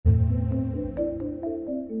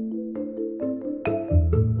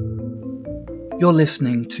You're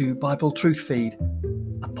listening to Bible Truth Feed,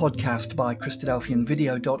 a podcast by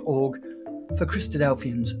Christadelphianvideo.org for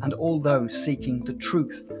Christadelphians and all those seeking the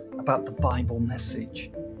truth about the Bible message.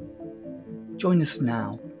 Join us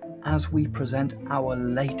now as we present our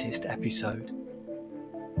latest episode.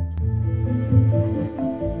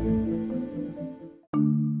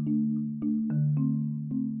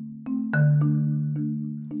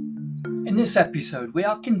 In this episode, we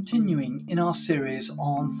are continuing in our series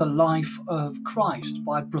on the life of Christ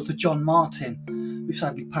by Brother John Martin, who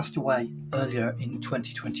sadly passed away earlier in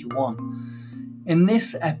 2021. In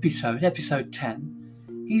this episode, episode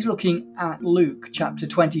 10, he's looking at Luke chapter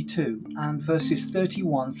 22 and verses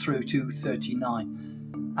 31 through to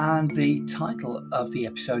 39. And the title of the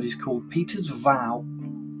episode is called Peter's Vow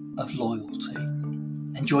of Loyalty.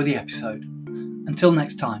 Enjoy the episode. Until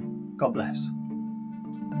next time, God bless.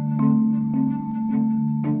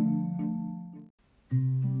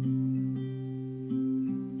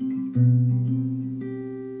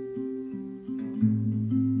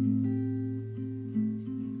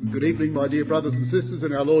 Good evening, my dear brothers and sisters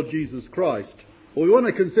in our Lord Jesus Christ. Well, we want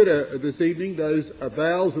to consider this evening those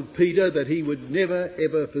vows of Peter that he would never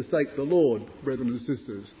ever forsake the Lord, brethren and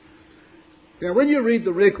sisters. Now, when you read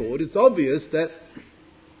the record, it's obvious that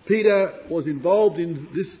Peter was involved in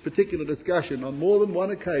this particular discussion on more than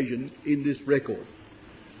one occasion in this record.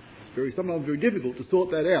 It's sometimes very difficult to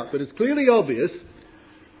sort that out, but it's clearly obvious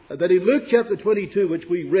that in Luke chapter 22, which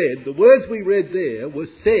we read, the words we read there were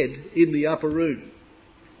said in the upper room.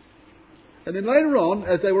 And then later on,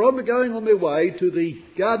 as they were going on their way to the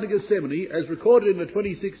Garden of Gethsemane, as recorded in the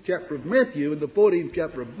 26th chapter of Matthew and the 14th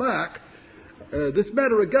chapter of Mark, this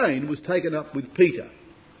matter again was taken up with Peter.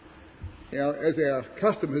 Now, as our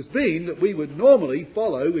custom has been, that we would normally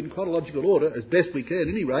follow in chronological order, as best we can at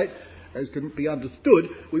any rate, as can be understood,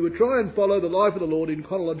 we would try and follow the life of the Lord in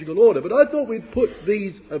chronological order. But I thought we'd put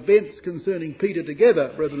these events concerning Peter together,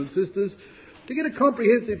 brethren and sisters, to get a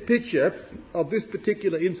comprehensive picture of this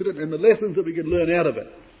particular incident and the lessons that we can learn out of it.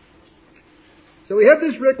 So we have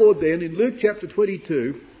this record then in Luke chapter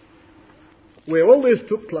 22, where all this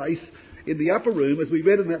took place in the upper room, as we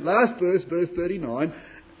read in that last verse, verse 39,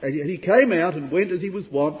 and he came out and went as he was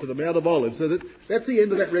wont to the Mount of Olives. So that's the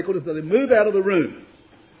end of that record, is that they move out of the room.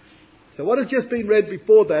 So what has just been read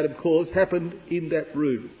before that, of course, happened in that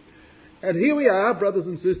room. And here we are, brothers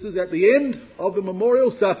and sisters, at the end of the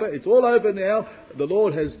memorial supper. It's all over now. The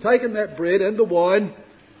Lord has taken that bread and the wine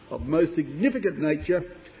of most significant nature.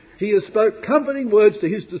 He has spoke comforting words to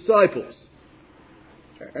his disciples.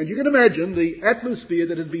 And you can imagine the atmosphere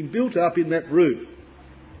that had been built up in that room.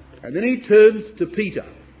 And then he turns to Peter.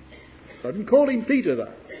 I didn't call him Peter,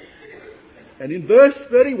 though. And in verse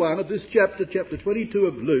 31 of this chapter 22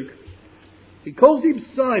 of Luke, he calls him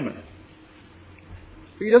Simon.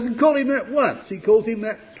 He doesn't call him that once, he calls him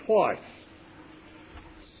that twice.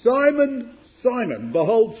 Simon, Simon,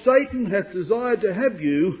 behold, Satan hath desired to have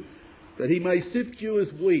you, that he may sift you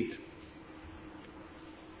as wheat.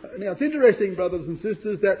 Now, it's interesting, brothers and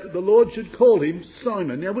sisters, that the Lord should call him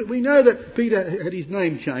Simon. Now, we know that Peter had his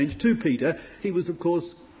name changed to Peter. He was, of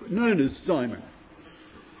course, known as Simon.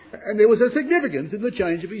 And there was a significance in the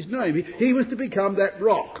change of his name. He was to become that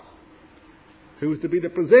rock, who was to be the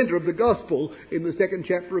presenter of the gospel in the second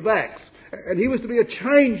chapter of Acts. And he was to be a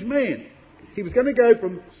changed man. He was going to go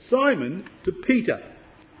from Simon to Peter.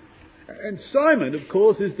 And Simon, of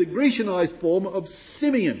course, is the Grecianized form of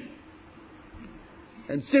Simeon.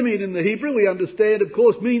 And Simeon in the Hebrew, we understand, of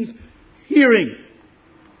course, means hearing.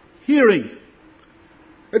 Hearing.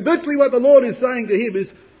 And virtually what the Lord is saying to him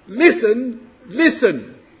is, listen,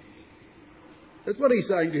 listen. That's what he's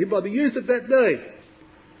saying to him by the use of that name.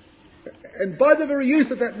 And by the very use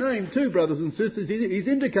of that name too, brothers and sisters, he's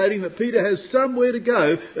indicating that Peter has somewhere to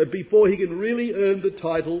go before he can really earn the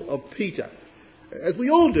title of Peter. As we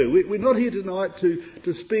all do, we're not here tonight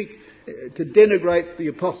to speak, to denigrate the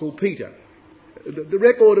Apostle Peter. The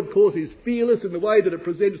record, of course, is fearless in the way that it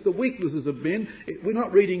presents the weaknesses of men. We're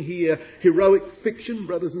not reading here heroic fiction,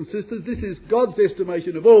 brothers and sisters. This is God's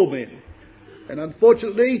estimation of all men. And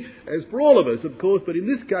unfortunately, as for all of us, of course, but in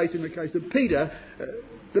this case, in the case of Peter,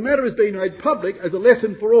 the matter has been made public as a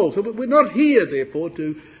lesson for all. So we're not here, therefore,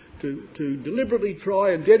 to deliberately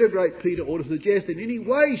try and denigrate Peter or to suggest in any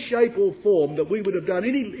way, shape or form that we would have done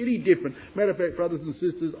any different. Matter of fact, brothers and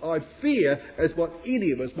sisters, I fear as what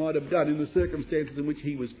any of us might have done in the circumstances in which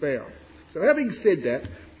he was found. So having said that,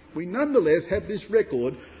 we nonetheless have this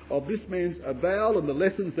record of this man's avowal and the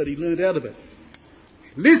lessons that he learned out of it.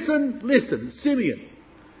 Listen, listen, Simeon.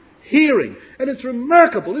 hearing. And it's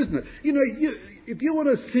remarkable, isn't it? You know, if you want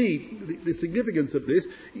to see the significance of this,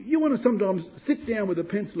 you want to sometimes sit down with a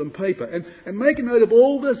pencil and paper and make a note of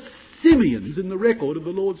all the Simeons in the record of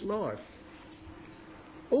the Lord's life.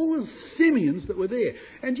 All the Simeons that were there.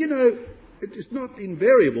 And you know, it's not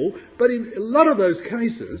invariable, but in a lot of those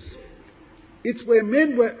cases, it's where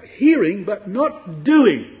men were hearing but not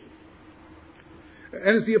doing.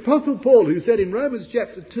 And it's the Apostle Paul who said in Romans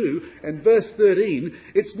chapter 2 and verse 13,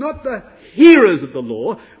 it's not the hearers of the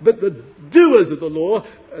law, but the doers of the law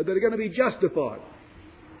that are going to be justified.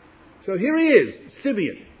 So here he is,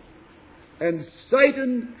 Simeon. And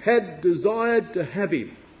Satan had desired to have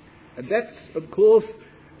him. And that's, of course,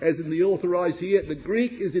 as in the authorised here, the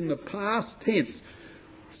Greek is in the past tense.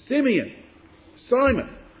 Simeon, Simon.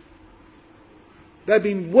 They've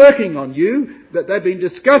been working on you, that they've been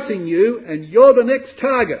discussing you, and you're the next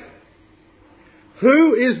target.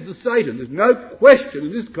 Who is the Satan? There's no question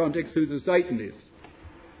in this context who the Satan is.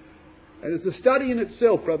 And it's a study in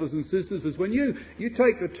itself, brothers and sisters, is when you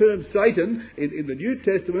take the term Satan in the New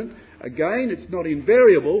Testament, again, it's not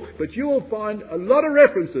invariable, but you will find a lot of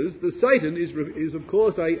references. The Satan is of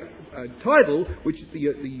course, a title which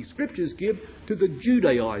the Scriptures give to the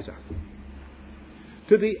Judaizer,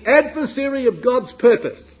 to the adversary of God's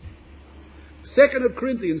purpose. 2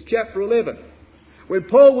 Corinthians chapter 11, when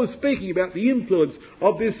Paul was speaking about the influence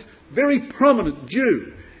of this very prominent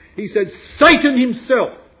Jew, he said, Satan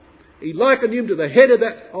himself. He likened him to the head of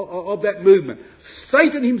that movement.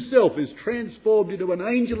 Satan himself is transformed into an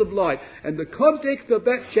angel of light. And the context of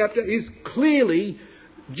that chapter is clearly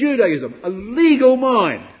Judaism, a legal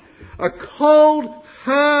mind. A cold,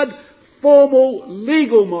 hard, formal,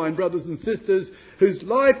 legal mind, brothers and sisters, whose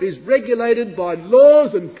life is regulated by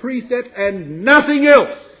laws and precepts and nothing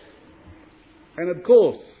else. And of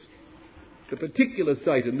course, the particular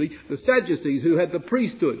Satan, the Sadducees who had the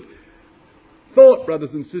priesthood, thought,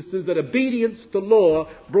 brothers and sisters, that obedience to law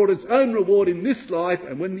brought its own reward in this life,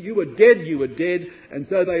 and when you were dead, you were dead, and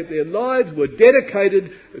so their lives were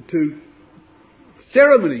dedicated to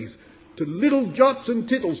ceremonies, to little jots and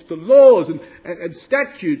tittles, to laws and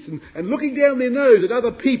statutes, and looking down their nose at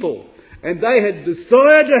other people. And they had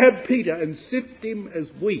desired to have Peter and sift him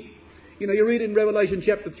as wheat. You know, you read in Revelation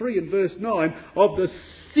chapter 3 and verse 9 of the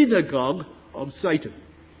synagogue of Satan.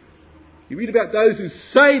 You read about those who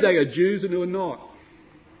say they are Jews and who are not.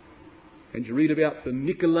 And you read about the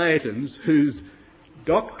Nicolaitans whose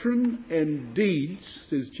doctrine and deeds,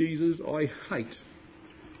 says Jesus, I hate.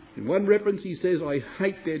 In one reference he says, I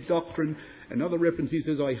hate their doctrine. Another reference he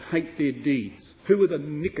says, I hate their deeds. Who are the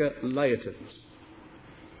Nicolaitans?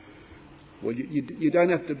 Well, you don't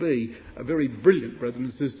have to be a very brilliant, brothers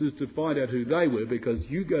and sisters, to find out who they were, because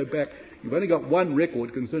you go back, you've only got one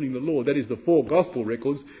record concerning the Lord, that is the 4 gospel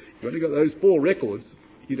records. You've only got those 4 records.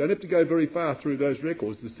 You don't have to go very far through those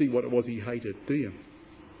records to see what it was he hated, do you?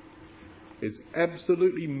 It's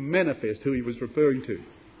absolutely manifest who he was referring to.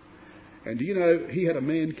 And do you know, he had a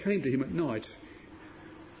man came to him at night,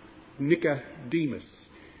 Nicodemus.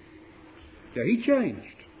 Now he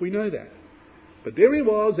changed, we know that. But there he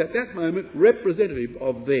was at that moment, representative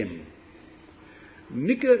of them.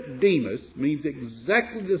 Nicodemus means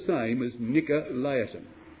exactly the same as Nicolaitan.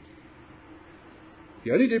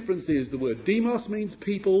 The only difference is the word demos means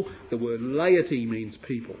people, the word laity means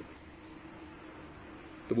people.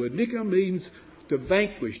 The word Nico means to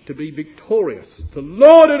vanquish, to be victorious, to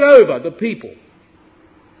lord it over the people.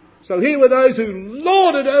 So here were those who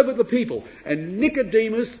lorded over the people. And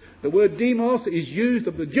Nicodemus, the word demos, is used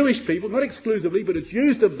of the Jewish people, not exclusively, but it's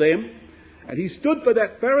used of them. And he stood for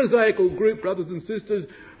that Pharisaical group, brothers and sisters,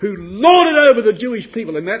 who lorded over the Jewish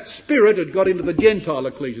people. And that spirit had got into the Gentile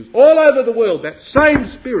ecclesias all over the world. That same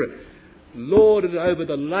spirit lorded over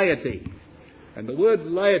the laity. And the word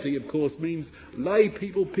laity, of course, means lay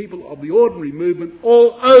people, people of the ordinary movement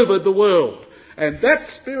all over the world. And that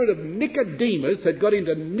spirit of Nicodemus had got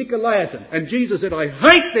into Nicolaitan. And Jesus said, I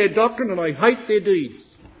hate their doctrine and I hate their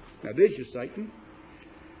deeds. Now there's your Satan.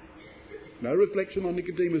 No reflection on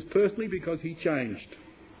Nicodemus personally, because he changed.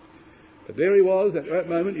 But there he was at that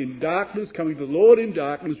moment in darkness, coming to the Lord in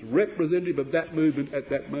darkness, representative of that movement at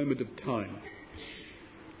that moment of time.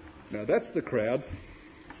 Now that's the crowd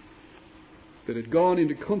that had gone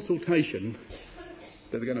into consultation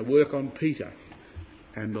that they're going to work on Peter.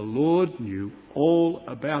 And the Lord knew all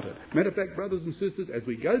about it. Matter of fact, brothers and sisters, as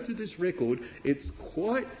we go through this record, it's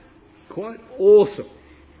quite awesome.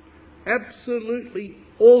 Absolutely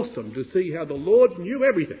awesome to see how the Lord knew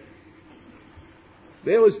everything.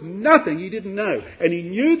 There was nothing he didn't know. And he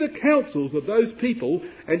knew the counsels of those people,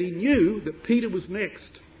 and he knew that Peter was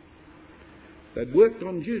next. They'd worked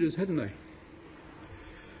on Judas, hadn't they?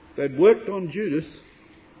 They'd worked on Judas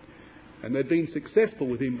and they'd been successful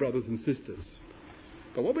with him, brothers and sisters.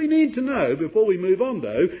 But what we need to know before we move on,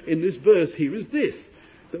 though, in this verse here is this,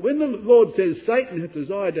 that when the Lord says Satan has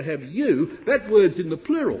desired to have you, that word's in the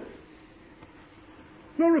plural.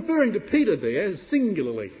 Not referring to Peter there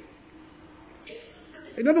singularly.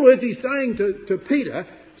 In other words, he's saying to Peter,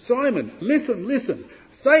 Simon, listen,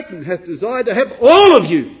 Satan has desired to have all of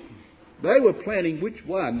you. They were planning which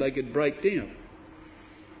one they could break down.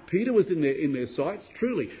 Peter was in their sights,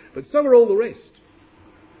 truly, but so were all the rest.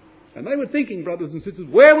 And they were thinking, brothers and sisters,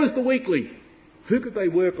 where was the weakling? Who could they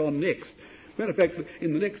work on next? Matter of fact,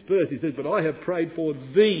 in the next verse he says, but I have prayed for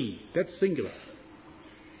thee. That's singular.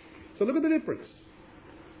 So look at the difference.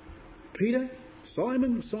 Peter,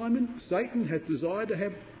 Simon, Satan has desired to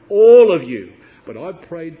have all of you, but I've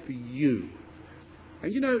prayed for you.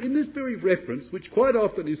 And you know, in this very reference, which quite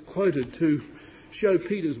often is quoted to show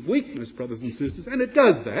Peter's weakness, brothers and sisters, and it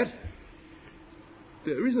does that,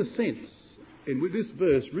 there is a sense in which this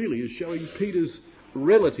verse really is showing Peter's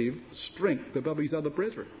relative strength above his other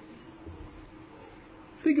brethren.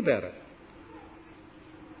 Think about it.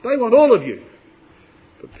 They want all of you.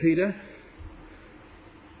 But Peter,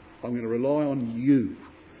 I'm going to rely on you.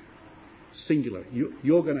 Singular.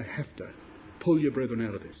 You're going to have to pull your brethren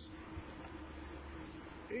out of this.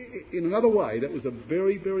 In another way, that was a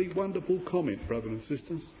very, very wonderful comment, brothers and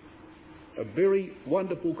sisters. A very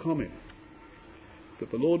wonderful comment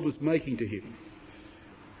that the Lord was making to him.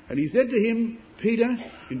 And he said to him, Peter,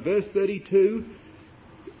 in verse 32,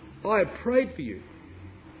 I have prayed for you.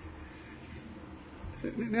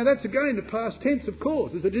 Now that's again the past tense, of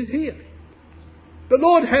course, as it is here. The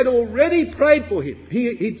Lord had already prayed for him.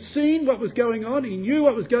 He'd seen what was going on. He knew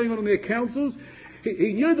what was going on in their councils.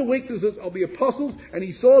 He knew the weaknesses of the apostles, and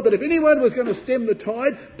he saw that if anyone was going to stem the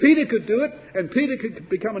tide, Peter could do it, and Peter could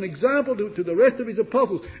become an example to the rest of his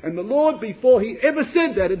apostles. And the Lord, before he ever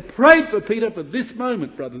said that, had prayed for Peter for this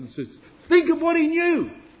moment, brothers and sisters. Think of what he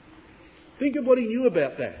knew. Think of what he knew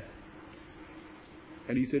about that.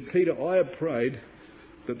 And he said, Peter, I have prayed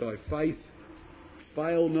that thy faith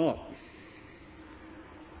fail not.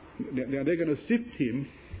 Now they're going to sift him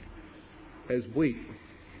as wheat.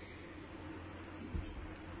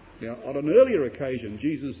 Now, on an earlier occasion,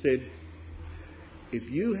 Jesus said,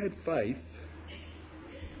 if you had faith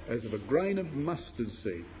as of a grain of mustard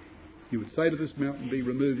seed, you would say to this mountain, be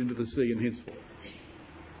removed into the sea and henceforth.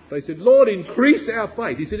 They said, Lord, increase our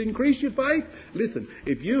faith. He said, increase your faith? Listen,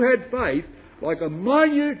 if you had faith like a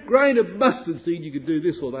minute grain of mustard seed, you could do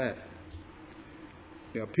this or that.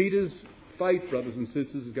 Now, Peter's faith, brothers and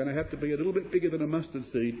sisters, is going to have to be a little bit bigger than a mustard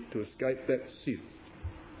seed to escape that sieve.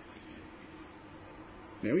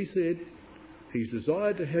 Now he said, he's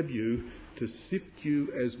desired to have you to sift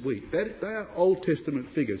you as wheat. They are Old Testament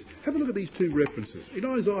figures. Have a look at these two references. In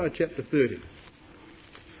Isaiah chapter 30.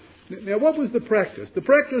 Now what was the practice? The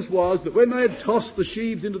practice was that when they had tossed the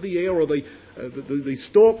sheaves into the air, or the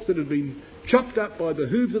stalks that had been chopped up by the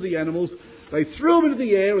hooves of the animals, they threw them into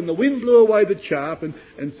the air and the wind blew away the chaff, and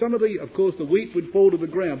some of the wheat would fall to the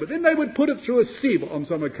ground. But then they would put it through a sieve on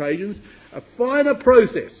some occasions, a finer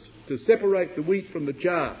process to separate the wheat from the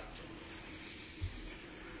chaff.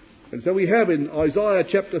 And so we have in Isaiah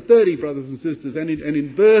chapter 30, brothers and sisters, and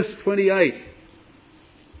in verse 28,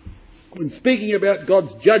 when speaking about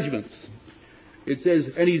God's judgments, it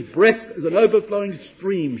says, and his breath as an overflowing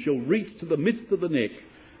stream shall reach to the midst of the neck,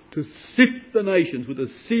 to sift the nations with a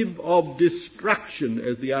sieve of destruction,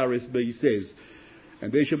 as the RSV says.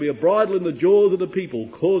 And there shall be a bridle in the jaws of the people,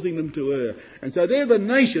 causing them to err. And so there the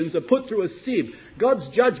nations are put through a sieve. God's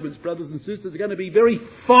judgments, brothers and sisters, are going to be very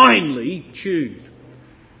finely tuned.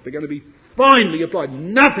 They're going to be finely applied.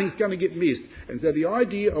 Nothing's going to get missed. And so the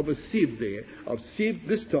idea of a sieve there, of sieve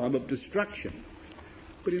this time of destruction.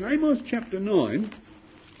 But in Amos chapter 9,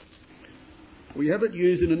 we have it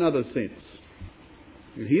used in another sense.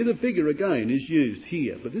 And here the figure again is used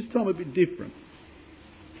here, but this time a bit different.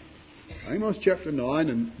 Amos chapter 9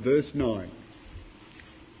 and verse 9.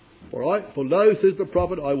 For lo, says the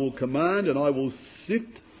prophet, I will command and I will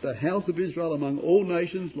sift the house of Israel among all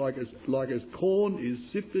nations like as corn is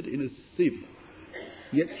sifted in a sieve.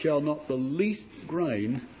 Yet shall not the least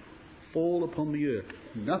grain fall upon the earth.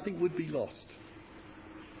 Nothing would be lost.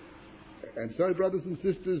 And so, brothers and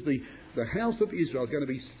sisters, the house of Israel is going to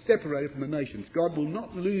be separated from the nations. God will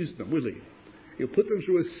not lose them, will he? He'll put them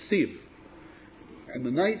through a sieve. And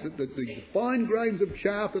the fine grains of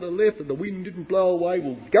chaff that are left that the wind didn't blow away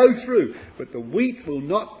will go through, but the wheat will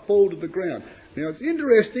not fall to the ground. Now it's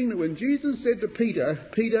interesting that when Jesus said to Peter,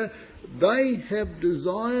 Peter, they have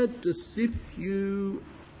desired to sift you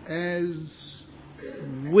as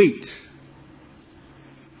wheat.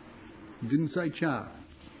 It didn't say chaff.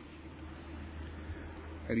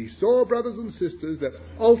 And he saw, brothers and sisters, that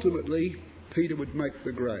ultimately Peter would make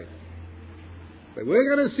the grade. They weren't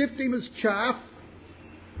going to sift him as chaff.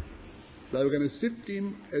 They were going to sift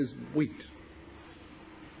him as wheat.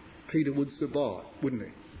 Peter would survive, wouldn't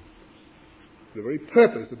he? The very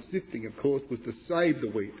purpose of sifting, of course, was to save the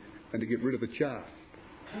wheat and to get rid of the chaff.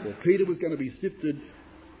 Well, Peter was going to be sifted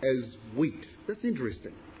as wheat. That's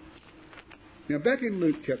interesting. Now, back in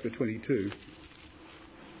Luke chapter 22,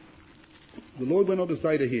 the Lord went on to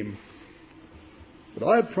say to him, "But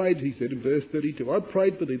I have prayed," he said in verse 32, "I have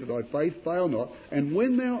prayed for thee that thy faith fail not, and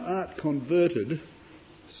when thou art converted,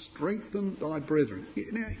 strengthen thy brethren."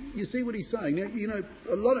 Now, you see what he's saying. Now, you know,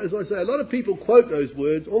 a lot of people quote those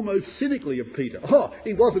words almost cynically of Peter. Oh,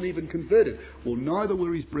 he wasn't even converted. Well, neither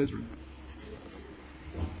were his brethren.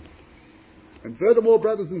 And furthermore,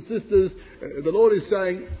 brothers and sisters, the Lord is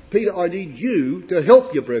saying, Peter, I need you to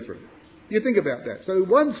help your brethren. You think about that. So in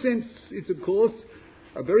one sense, it's of course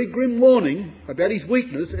a very grim warning about his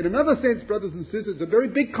weakness. In another sense, brothers and sisters, it's a very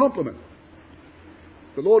big compliment.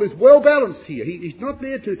 The Lord is well balanced here. He's not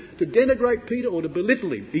there to denigrate Peter or to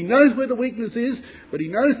belittle him. He knows where the weakness is, but he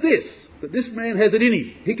knows this, that this man has it in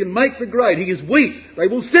him. He can make the grade. He is wheat. They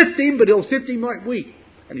will sift him, but he'll sift him like wheat,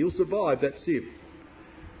 and he'll survive that sift.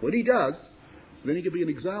 When he does, then he can be an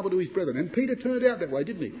example to his brethren. And Peter turned out that way,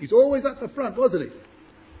 didn't he? He's always up the front, wasn't he?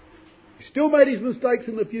 He still made his mistakes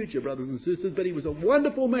in the future, brothers and sisters, but he was a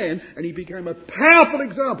wonderful man, and he became a powerful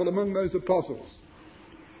example among those apostles.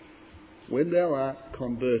 When thou art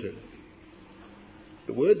converted.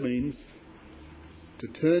 The word means to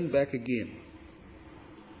turn back again.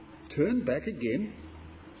 Turn back again.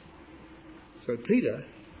 So Peter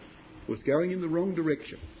was going in the wrong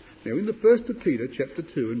direction. Now in the 1st of Peter chapter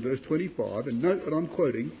 2 and verse 25, and note what I'm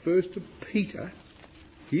quoting, 1st of Peter,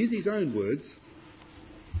 here's his own words.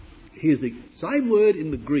 Here's the same word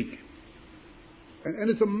in the Greek. And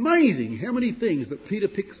it's amazing how many things that Peter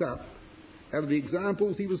picks up out of the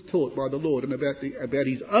examples he was taught by the Lord and about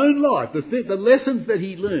his own life, the lessons that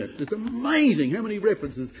he learnt. It's amazing how many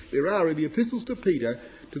references there are in the epistles to Peter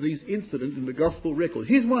to these incidents in the gospel record.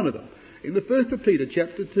 Here's one of them. In the 1st of Peter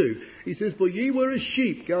chapter 2, he says, "For ye were as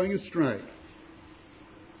sheep going astray,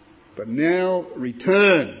 but now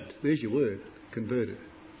returned," there's your word, converted,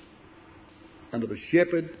 "under the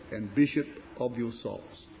shepherd and bishop of your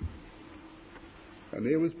souls." And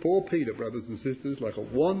there was poor Peter, brothers and sisters, like a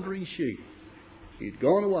wandering sheep. He'd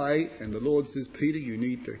gone away, and the Lord says, "Peter, you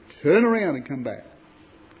need to turn around and come back."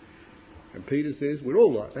 And Peter says, "We're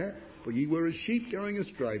all like that. For ye were as sheep going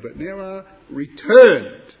astray, but now are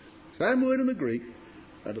returned." Same word in the Greek,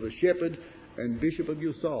 "under the shepherd and bishop of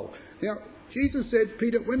your soul." Now, Jesus said,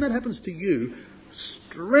 Peter, when that happens to you,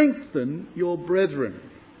 strengthen your brethren.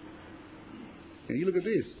 Now you look at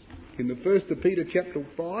this. In the 1st of Peter chapter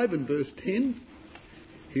 5 and verse 10,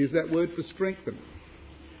 here's that word for strengthen.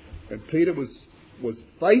 And Peter was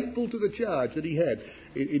faithful to the charge that he had.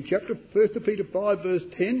 In chapter 1st of Peter 5 verse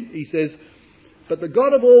 10, he says, "But the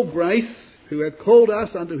God of all grace, who hath called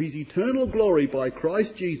us unto his eternal glory by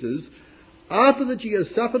Christ Jesus, after that ye have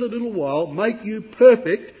suffered a little while, make you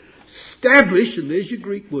perfect, establish," and there's your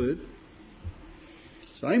Greek word,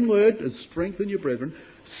 same word as strengthen your brethren,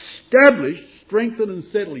 establish, strengthen and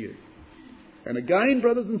settle you. And again,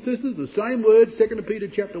 brothers and sisters, the same word, 2 Peter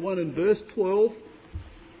chapter 1 and verse 12.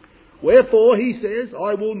 "Wherefore," he says,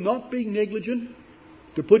 "I will not be negligent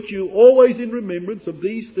to put you always in remembrance of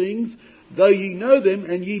these things, though ye know them,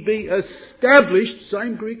 and ye be established,"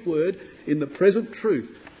 same Greek word, "in the present truth."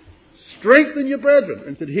 Strengthen your brethren.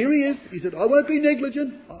 And said, here he is. He said, I won't be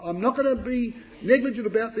negligent. I'm not going to be negligent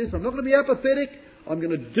about this. I'm not going to be apathetic. I'm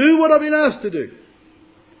going to do what I've been asked to do.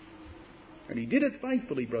 And he did it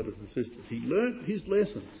faithfully, brothers and sisters. He learnt his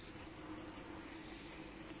lessons.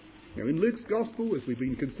 Now in Luke's Gospel, as we've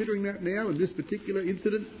been considering that now, in this particular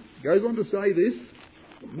incident, goes on to say this,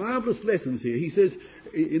 marvellous lessons here. He says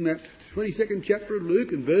in that 22nd chapter of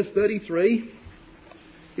Luke, in verse 33,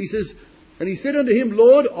 he says, "And he said unto him,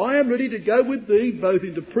 Lord, I am ready to go with thee both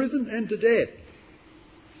into prison and to death."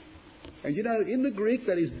 And you know, in the Greek,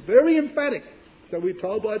 that is very emphatic. So we're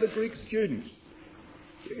told by the Greek students.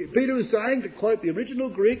 Peter is saying, to quote the original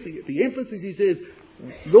Greek, the emphasis, he says,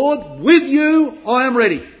 "Lord, with you I am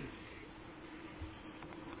ready."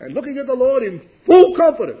 And looking at the Lord in full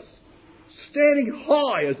confidence, standing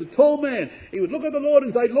high as a tall man, he would look at the Lord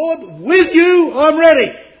and say, "Lord, with you I'm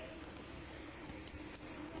ready."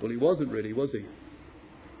 Well, he wasn't ready, was he?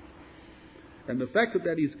 And the fact that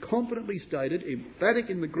that is confidently stated, emphatic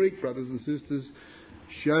in the Greek, brothers and sisters,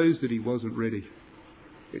 shows that he wasn't ready.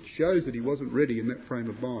 It shows that he wasn't ready in that frame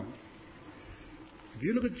of mind. If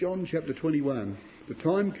you look at John chapter 21, the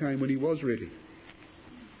time came when he was ready.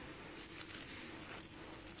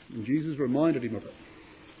 And Jesus reminded him of it.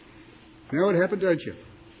 Now it happened, don't you?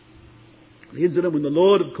 The incident when the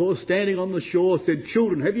Lord, of course, standing on the shore, said,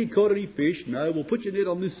 "Children, have you caught any fish?" "No." "Well, put your net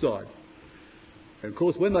on this side." And of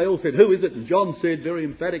course, when they all said, "Who is it?" and John said very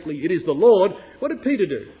emphatically, "It is the Lord," what did Peter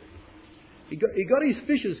do? He got his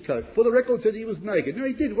fisher's coat. For the record said he was naked. No,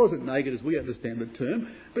 he wasn't naked as we understand the term,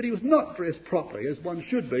 but he was not dressed properly, as one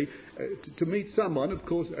should be, to meet someone, of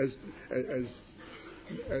course, as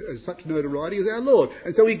such notoriety as our Lord.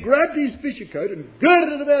 And so he grabbed his fisher coat and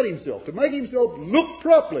girded it about himself to make himself look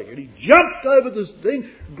properly. And he jumped over this thing,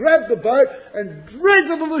 grabbed the boat and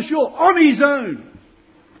dragged it to the shore on his own.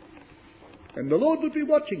 And the Lord would be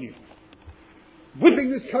watching him, whipping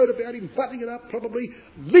this coat about him, buttoning it up probably,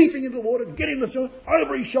 leaping into the water, getting the shore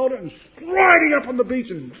over his shoulder and striding up on the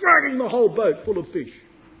beach and dragging the whole boat full of fish.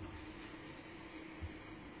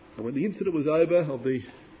 And when the incident was over of the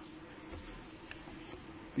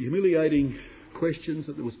humiliating questions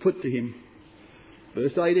that was put to him,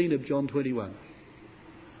 verse 18 of John 21,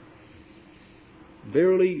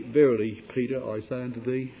 "Verily, verily, Peter, I say unto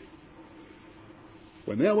thee,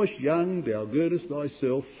 when thou wast young, thou girdest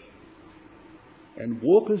thyself and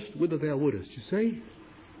walkest whither thou wouldest." You see?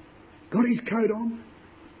 Got his coat on,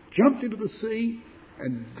 jumped into the sea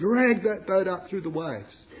and dragged that boat up through the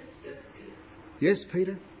waves. Yes,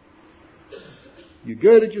 Peter? You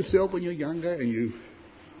girded yourself when you're younger and you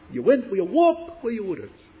walked where you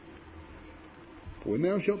wouldest. But when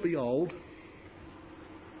thou shalt be old,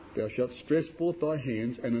 thou shalt stretch forth thy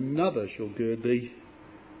hands, and another shall gird thee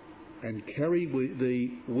and carry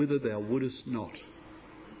thee whither thou wouldest not.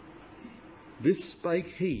 This spake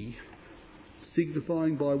he,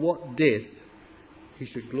 signifying by what death he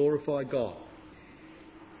should glorify God.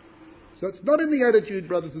 So it's not in the attitude,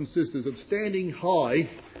 brothers and sisters, of standing high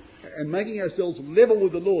and making ourselves level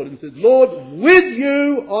with the Lord and said, "Lord, with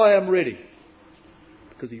you I am ready."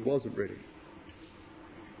 Because he wasn't ready.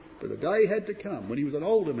 But the day had to come when he was an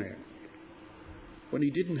older man, when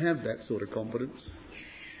he didn't have that sort of confidence,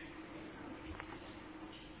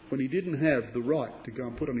 when he didn't have the right to go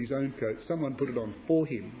and put on his own coat. Someone put it on for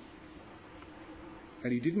him.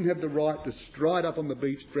 And he didn't have the right to stride up on the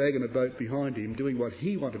beach, dragging a boat behind him, doing what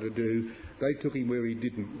he wanted to do. They took him where he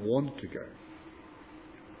didn't want to go.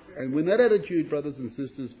 And when that attitude, brothers and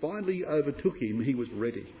sisters, finally overtook him, he was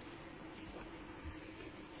ready.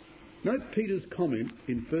 Note Peter's comment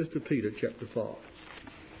in 1 Peter chapter 5.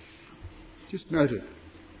 Just note it.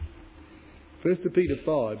 1 Peter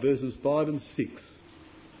 5, verses 5 and 6.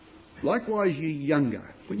 "Likewise ye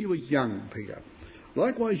younger," when you were young, Peter,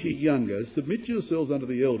 "likewise ye younger, submit yourselves unto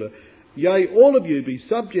the elder. Yea, all of you be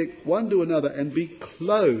subject one to another, and be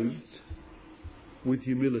clothed with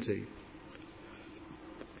humility.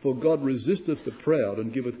 For God resisteth the proud,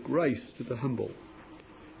 and giveth grace to the humble.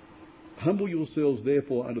 Humble yourselves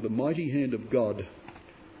therefore under the mighty hand of God,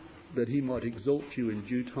 that he might exalt you in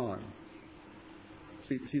due time."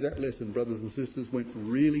 See that lesson, brothers and sisters, went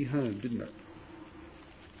really home, didn't it?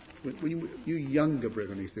 When you younger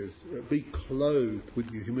brethren, he says, be clothed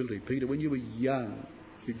with your humility. Peter, when you were young,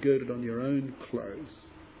 you girded on your own clothes.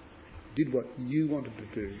 Did what you wanted to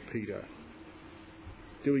do, Peter.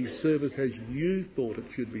 Doing service as you thought it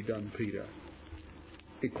should be done, Peter.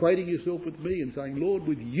 Equating yourself with me and saying, "Lord,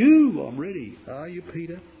 with you I'm ready." Are you,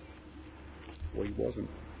 Peter? Well, he wasn't.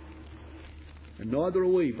 And neither are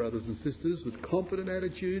we, brothers and sisters, with confident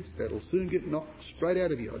attitudes. That'll soon get knocked straight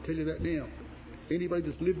out of you. I'll tell you that now. Anybody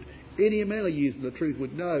that's lived any amount of years in the truth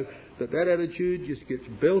would know that attitude just gets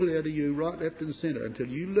belted out of you right, left and centre until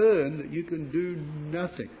you learn that you can do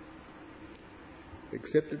nothing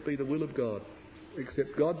except it be the will of God.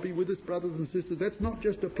 Except God be with us, brothers and sisters. That's not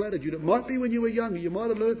just a platitude. It might be when you were younger. You might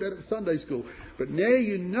have learnt that at Sunday school. But now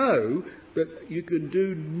you know that you can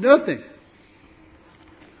do nothing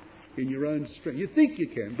in your own strength. You think you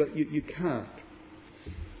can, but you can't.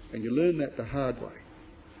 And you learn that the hard way.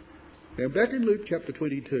 Now back in Luke chapter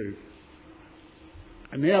 22.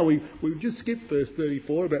 And now we've just skipped verse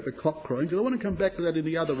 34 about the cock crowing, because I want to come back to that in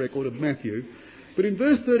the other record of Matthew. But in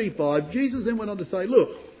verse 35, Jesus then went on to say,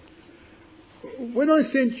 "Look, when I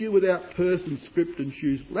sent you without purse and scrip and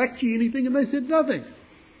shoes, lacked ye anything?" And they said, "Nothing."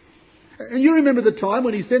 And you remember the time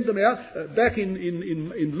when he sent them out, back in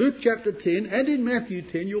Luke chapter 10 and in Matthew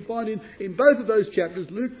 10, you'll find in both of those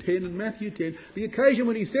chapters, Luke 10 and Matthew 10, the occasion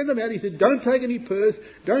when he sent them out, he said, "Don't take any purse,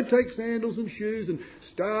 don't take sandals and shoes and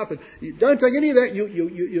staff, and don't take any of that,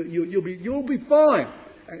 you'll be fine.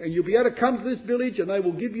 And you'll be able to come to this village and they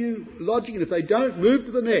will give you lodging, and if they don't, move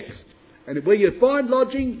to the next." And where you find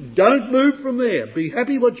lodging, don't move from there. Be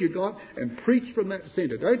happy what you got and preach from that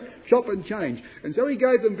centre. Don't chop and change. And so he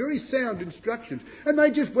gave them very sound instructions. And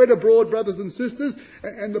they just went abroad, brothers and sisters,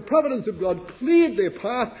 and the providence of God cleared their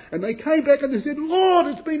path, and they came back and they said, Lord,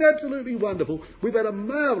 it's been absolutely wonderful. We've had a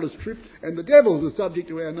marvellous trip, and the devil's the subject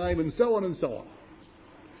to our name, and so on and so on.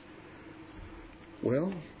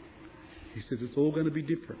 Well, he says it's all going to be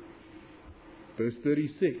different. Verse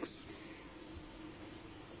 36.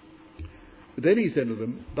 Then he said to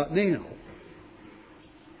them, but now,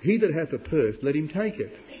 he that hath a purse, let him take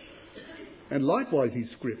it, and likewise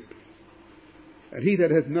his scrip. And he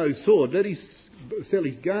that hath no sword, let him sell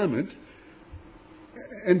his garment,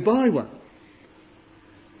 and buy one.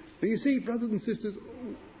 Now you see, brothers and sisters,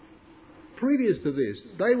 previous to this,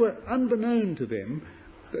 they were unbeknown to them,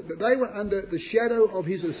 that they were under the shadow of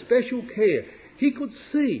his especial care. He could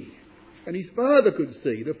see, and his Father could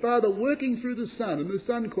see, the Father working through the Son, and the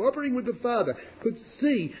Son cooperating with the Father, could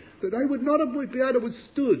see that they would not have been able to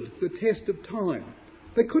withstood the test of time.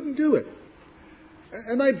 They couldn't do it.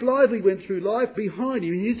 And they blithely went through life behind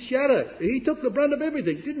him in his shadow. He took the brunt of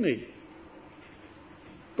everything, didn't he?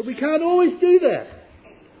 But we can't always do that.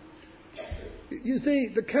 You see,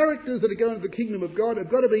 the characters that are going to the kingdom of God have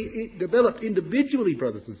got to be developed individually,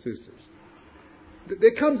 brothers and sisters.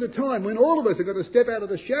 There comes a time when all of us have got to step out of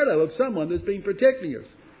the shadow of someone that's been protecting us,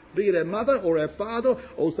 be it our mother or our father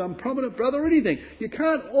or some prominent brother or anything. You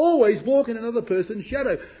can't always walk in another person's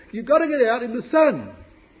shadow. You've got to get out in the sun.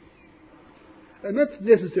 And that's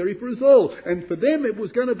necessary for us all. And for them it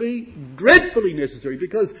was going to be dreadfully necessary,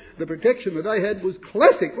 because the protection that they had was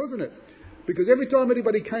classic, wasn't it? Because every time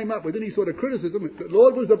anybody came up with any sort of criticism, the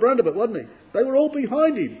Lord was the brunt of it, wasn't he? They were all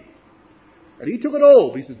behind him. And he took it all.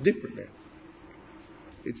 But he says, different now.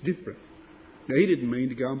 It's different. Now, he didn't mean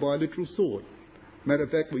to go and buy a literal sword. Matter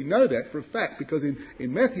of fact, we know that for a fact, because in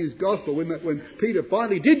Matthew's Gospel, when Peter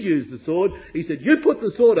finally did use the sword, he said, you put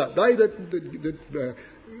the sword up. They that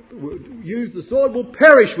use the sword will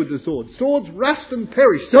perish with the sword. Swords rust and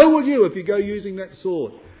perish. So will you if you go using that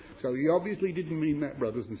sword. So he obviously didn't mean that,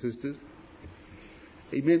 brothers and sisters.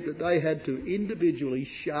 He meant that they had to individually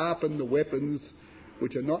sharpen the weapons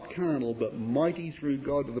which are not carnal but mighty through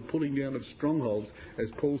God to the pulling down of strongholds,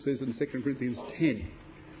 as Paul says in 2 Corinthians 10.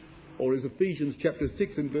 Or as Ephesians chapter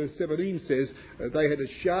 6 and verse 17 says, they had to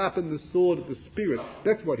sharpen the sword of the Spirit.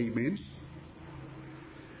 That's what he meant.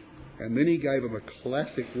 And then he gave them a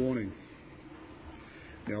classic warning.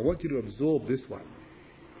 Now I want you to absorb this one.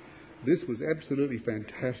 This was absolutely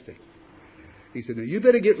fantastic. He said, now you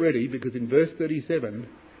better get ready, because in verse 37,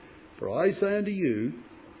 for I say unto you,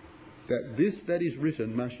 that this that is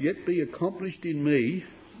written must yet be accomplished in me.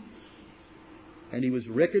 And he was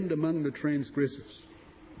reckoned among the transgressors.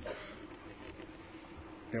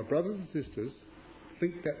 Now, brothers and sisters,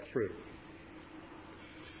 think that through.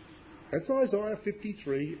 That's Isaiah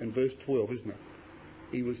 53 and verse 12, isn't it?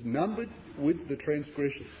 He was numbered with the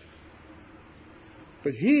transgressors.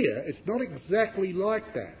 But here, it's not exactly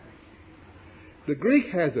like that. The Greek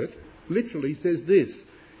has it, literally says this: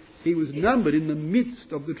 he was numbered in the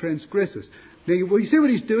midst of the transgressors. Now, you see what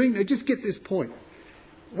he's doing? Now, just get this point.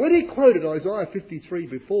 When he quoted Isaiah 53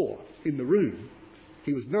 before, in the room,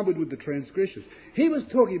 he was numbered with the transgressors. He was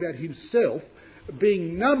talking about himself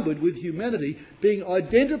being numbered with humanity, being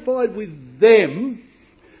identified with them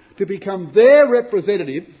to become their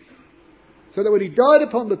representative, so that when he died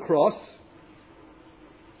upon the cross,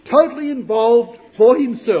 totally involved for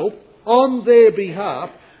himself on their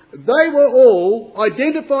behalf, they were all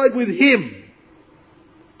identified with him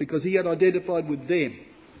because he had identified with them.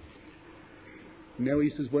 Now he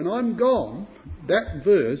says, when I'm gone, that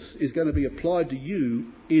verse is going to be applied to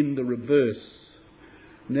you in the reverse.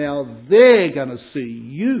 Now they're going to see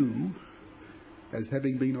you as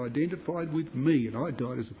having been identified with me, and I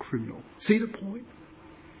died as a criminal. See the point?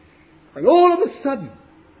 And all of a sudden,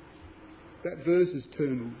 that verse is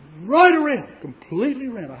turned right around, completely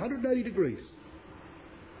around, 180 degrees.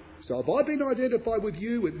 So if I've been identified with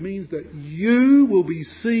you, it means that you will be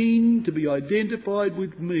seen to be identified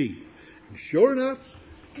with me. And sure enough,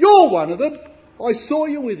 you're one of them. I saw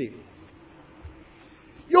you with him.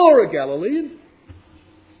 You're a Galilean.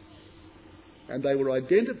 And they were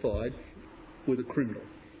identified with a criminal.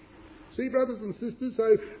 See, brothers and sisters,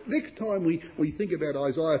 so next time we think about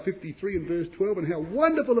Isaiah 53 and verse 12 and how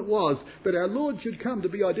wonderful it was that our Lord should come to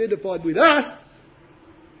be identified with us,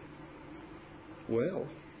 well,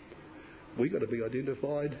 we've got to be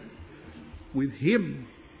identified with him.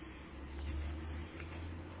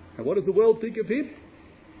 And what does the world think of him?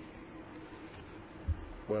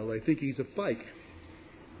 Well, they think he's a fake.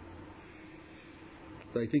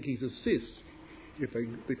 They think he's a cis. if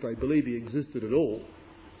they believe he existed at all.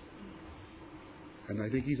 And they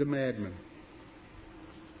think he's a madman,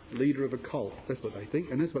 leader of a cult. That's what they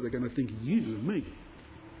think, and that's what they're going to think of you and me.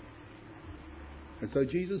 And so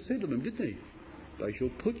Jesus said to them, didn't he? They shall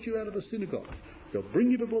put you out of the synagogues. They'll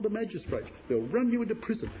bring you before the magistrates. They'll run you into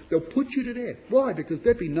prison. They'll put you to death. Why? Because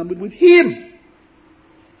they've been numbered with him.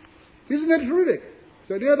 Isn't that terrific?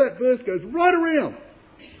 So now that verse goes right around.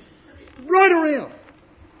 Right around.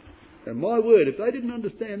 And my word, if they didn't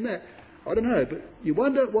understand that, I don't know, but you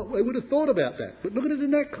wonder what they would have thought about that. But look at it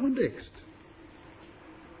in that context.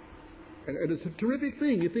 And it's a terrific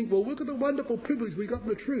thing. You think, well, look at the wonderful privilege we got in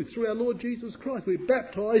the truth through our Lord Jesus Christ. We're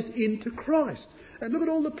baptised into Christ. And look at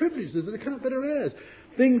all the privileges that are ours.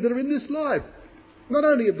 Things that are in this life. Not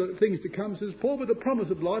only of the things to come, says Paul, but the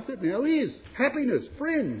promise of life that now is. Happiness,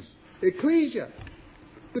 friends, ecclesia,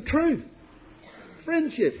 the truth,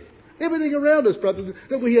 friendship. Everything around us, brothers,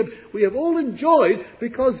 that we have all enjoyed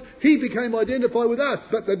because he became identified with us.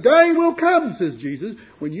 But the day will come, says Jesus,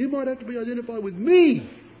 when you might have to be identified with me.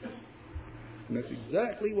 And that's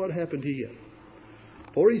exactly what happened here.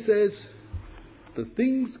 For he says, the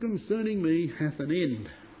things concerning me hath an end.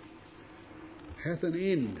 Hath an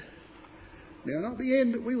end. Now, not the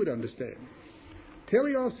end that we would understand.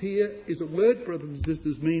 Teleos here is a word, brothers and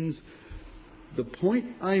sisters, means the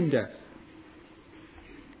point aimed at.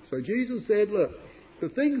 So Jesus said, look, the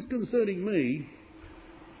things concerning me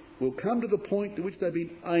will come to the point to which they've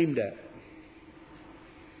been aimed at.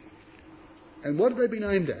 And what have they been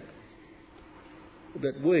aimed at?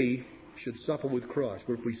 That we should suffer with Christ.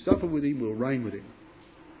 For if we suffer with him, we'll reign with him.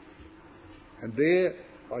 And their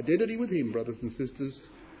identity with him, brothers and sisters,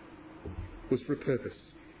 was for a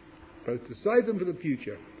purpose. Both to save them for the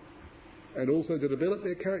future and also to develop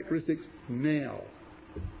their characteristics now.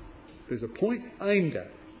 There's a point aimed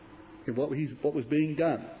at in what was being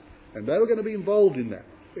done. And they were going to be involved in that.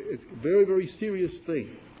 It's a very, very serious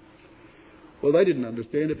thing. Well, they didn't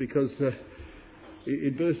understand it because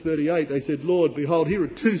in verse 38 they said, Lord, behold, here are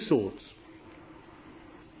two swords.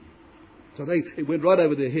 So it went right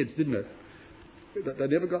over their heads, didn't it? They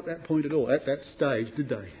never got that point at all, at that stage, did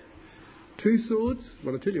they? Two swords?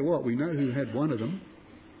 Well, I tell you what, we know who had one of them.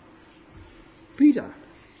 Peter,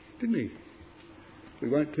 didn't he? We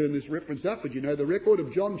won't turn this reference up, but you know the record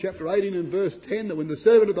of John chapter 18 and verse 10, that when the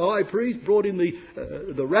servant of the high priest brought in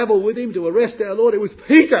the rabble with him to arrest our Lord, it was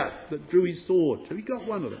Peter that drew his sword. So he got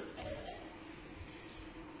one of them.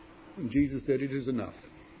 And Jesus said, it is enough.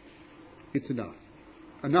 It's enough.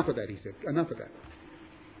 Enough of that, he said. Enough of that.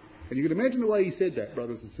 And you can imagine the way he said that,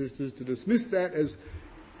 brothers and sisters, to dismiss that as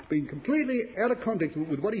being completely out of context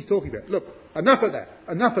with what he's talking about. Look, enough of that.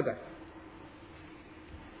 Enough of that.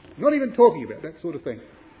 Not even talking about that sort of thing.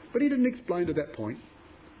 But he didn't explain to that point.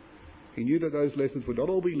 He knew that those lessons would not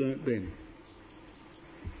all be learnt then.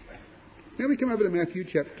 Now we come over to Matthew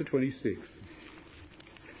chapter 26.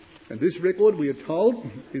 And this record, we are told,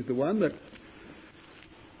 is the one that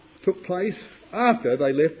took place after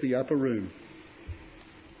they left the upper room.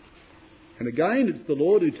 And again, it's the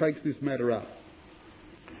Lord who takes this matter up.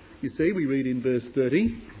 You see, we read in verse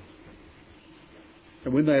 30,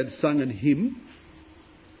 and when they had sung an hymn,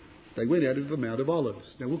 they went out into the Mount of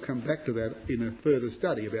Olives. Now, we'll come back to that in a further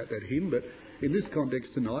study about that hymn, but in this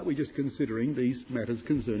context tonight, we're just considering these matters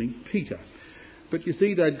concerning Peter. But you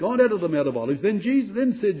see, they'd gone out of the Mount of Olives. Then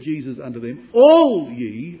said Jesus unto them, all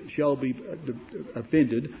ye shall be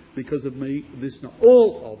offended because of me this night.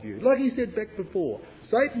 All of you. Like he said back before,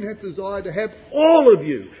 Satan hath desired to have all of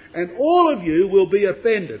you, and all of you will be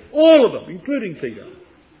offended. All of them, including Peter.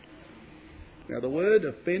 Now the word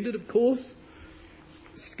offended, of course,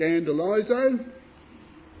 scandalizo,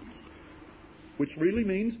 which really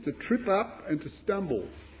means to trip up and to stumble.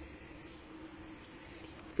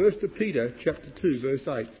 1 Peter chapter 2 verse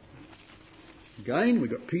 8. Again, we've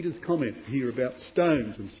got Peter's comment here about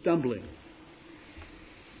stones and stumbling.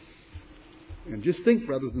 And just think,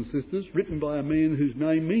 brothers and sisters, written by a man whose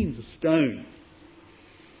name means a stone.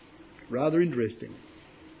 Rather interesting.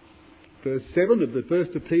 Verse 7 of the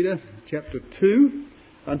 1 Peter chapter 2.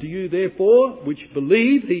 Unto you therefore which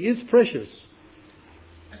believe he is precious.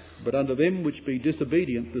 But unto them which be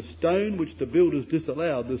disobedient, the stone which the builders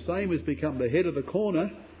disallowed, the same has become the head of the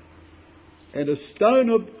corner, and a stone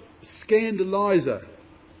of scandalizer,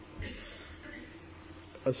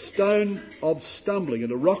 a stone of stumbling,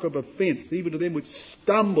 and a rock of offence, even to them which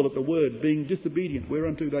stumble at the word, being disobedient,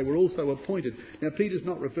 whereunto they were also appointed. Now, Peter's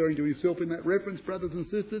not referring to himself in that reference, brothers and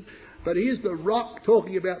sisters, but here's the rock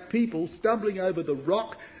talking about people stumbling over the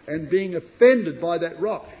rock and being offended by that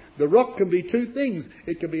rock. The rock can be two things.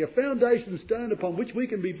 It can be a foundation stone upon which we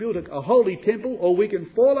can be built a holy temple, or we can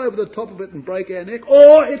fall over the top of it and break our neck,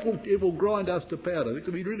 or it will grind us to powder. It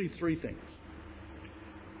can be really three things.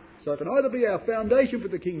 So it can either be our foundation for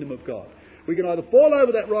the kingdom of God. We can either fall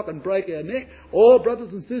over that rock and break our neck, or,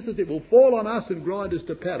 brothers and sisters, it will fall on us and grind us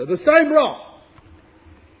to powder. The same rock.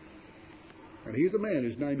 And here's a man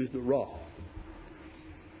whose name is the Rock.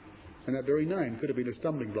 And that very name could have been a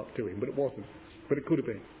stumbling block to him, but it wasn't. But it could have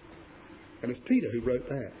been. And it's Peter who wrote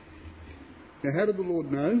that. Now, how did the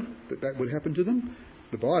Lord know that that would happen to them?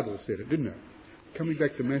 The Bible said it, didn't it? Coming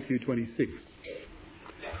back to Matthew 26.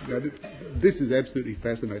 Now, this is absolutely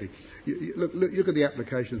fascinating. Look at the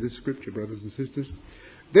application of this scripture, brothers and sisters.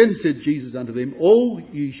 Then said Jesus unto them, All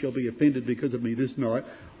ye shall be offended because of me this night,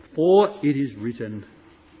 for it is written,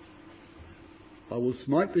 I will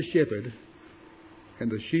smite the shepherd, and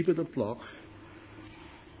the sheep of the flock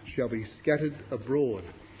shall be scattered abroad.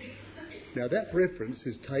 Now that reference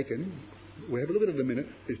is taken, we'll have a look at it in a minute,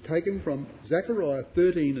 is taken from Zechariah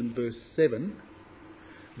 13 and verse 7.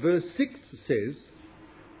 Verse 6 says,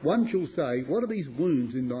 One shall say, What are these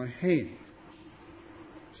wounds in thy hands?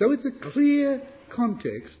 So it's a clear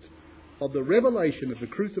context of the revelation of the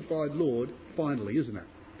crucified Lord finally, isn't it?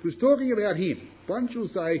 It was talking about him. One shall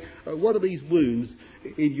say, What are these wounds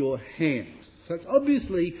in your hands? So it's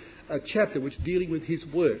obviously a chapter which is dealing with his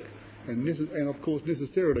work and of course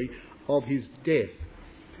necessarily of his death.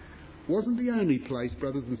 Wasn't the only place,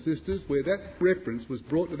 brothers and sisters, where that reference was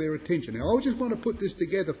brought to their attention. Now, I just want to put this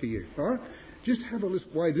together for you, all right? Just have a look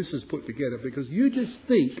at the way this is put together, because you just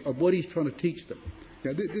think of what he's trying to teach them.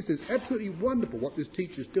 Now, this is absolutely wonderful what this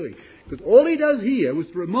teacher's doing, because all he does here was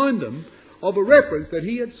to remind them of a reference that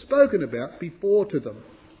he had spoken about before to them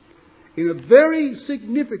in a very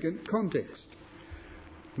significant context.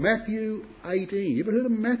 Matthew 18. You ever heard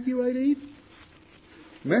of Matthew 18?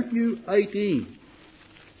 Matthew 18.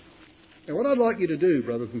 Now, what I'd like you to do,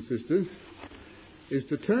 brothers and sisters, is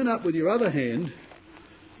to turn up with your other hand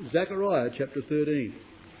Zechariah chapter 13.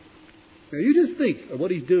 Now, you just think of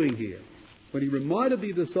what he's doing here when he reminded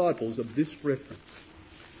the disciples of this reference.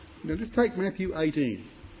 Now, just take Matthew 18.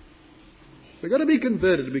 They've got to be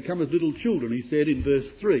converted to become as little children, he said in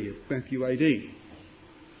verse 3 of Matthew 18.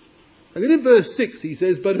 And then in verse 6 he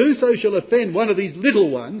says, But whoso shall offend one of these little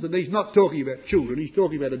ones, and he's not talking about children, he's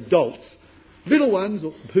talking about adults, little ones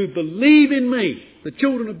who believe in me, the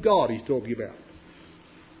children of God he's talking about.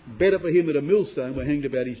 Better for him that a millstone were hanged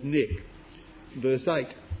about his neck. Verse 8.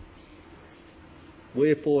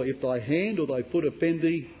 Wherefore if thy hand or thy foot offend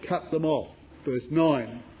thee, cut them off. Verse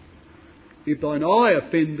 9. If thine eye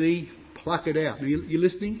offend thee, pluck it out. Now, you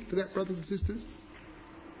listening to that, brothers and sisters?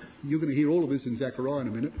 You're going to hear all of this in Zechariah in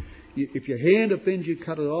a minute. If your hand offends you,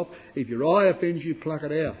 cut it off. If your eye offends you, pluck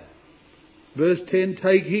it out. Verse 10,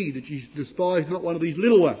 take heed that ye despise not one of these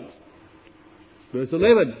little ones. Verse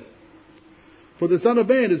 11, for the Son of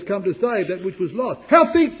Man is come to save that which was lost. How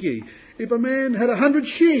think ye, if a man had 100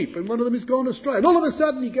 sheep and one of them is gone astray? And all of a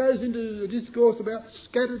sudden he goes into a discourse about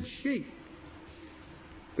scattered sheep.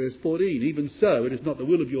 Verse 14, even so it is not the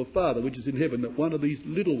will of your Father which is in heaven that one of these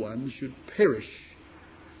little ones should perish.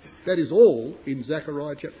 That is all in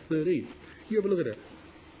Zechariah chapter 13. You have a look at it.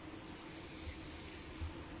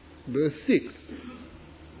 Verse 6.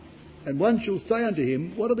 And one shall say unto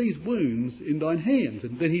him, What are these wounds in thine hands?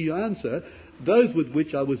 And then he answer, Those with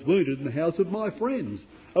which I was wounded in the house of my friends.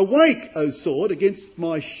 Awake, O sword, against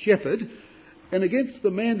my shepherd, and against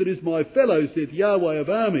the man that is my fellow, saith Yahweh of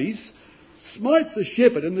armies. Smite the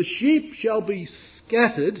shepherd, and the sheep shall be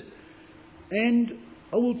scattered, and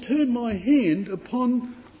I will turn my hand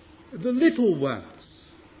upon the little ones.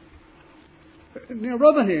 Now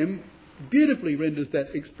Rotherham beautifully renders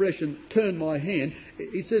that expression, turn my hand.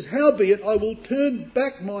 He says, howbeit I will turn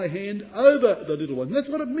back my hand over the little ones. And that's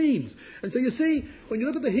what it means. And so you see, when you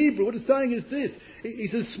look at the Hebrew, what it's saying is this. He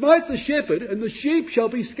says, smite the shepherd and the sheep shall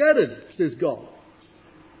be scattered, says God.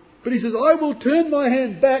 But he says, I will turn my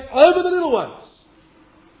hand back over the little ones.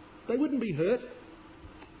 They wouldn't be hurt.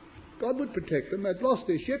 God would protect them. They'd lost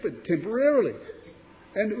their shepherd temporarily.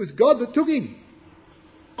 And it was God that took him.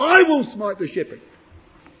 I will smite the shepherd.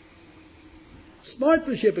 Smite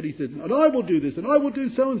the shepherd, he said, and I will do this, and I will do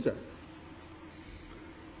so and so.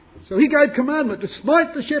 So he gave commandment to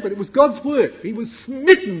smite the shepherd. It was God's word. He was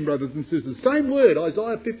smitten, brothers and sisters. Same word,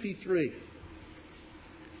 Isaiah 53.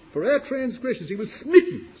 For our transgressions, he was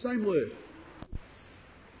smitten. Same word.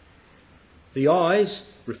 The eyes,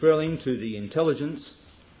 referring to the intelligence,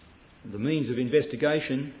 the means of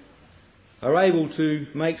investigation, are able to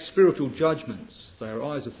make spiritual judgments. They are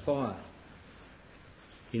eyes of fire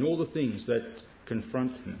in all the things that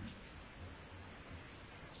confront him.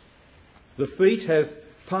 The feet have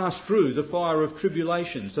passed through the fire of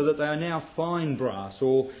tribulation, so that they are now fine brass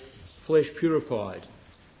or flesh purified,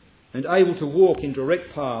 and able to walk in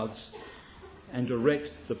direct paths and direct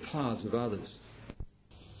the paths of others.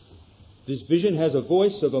 This vision has a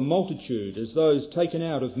voice of a multitude, as those taken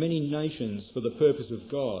out of many nations for the purpose of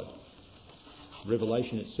God.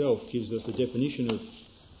 Revelation itself gives us a definition of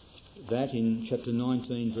that in chapter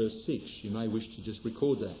 19, verse 6. You may wish to just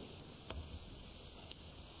record that.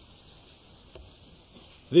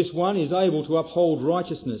 This one is able to uphold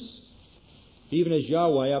righteousness, even as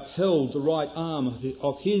Yahweh upheld the right arm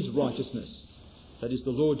of his righteousness, that is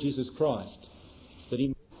the Lord Jesus Christ.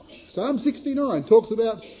 Psalm 69 talks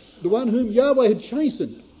about the one whom Yahweh had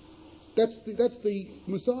chastened. That's the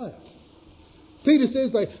Messiah. Peter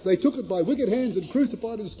says they took it by wicked hands and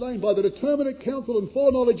crucified and slain by the determinate counsel and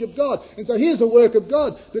foreknowledge of God. And so here's a work of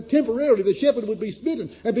God, that temporarily the shepherd would be smitten.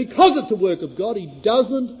 And because it's a work of God, he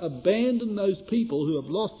doesn't abandon those people who have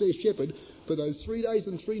lost their shepherd. For those 3 days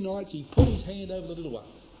and 3 nights, he put his hand over the little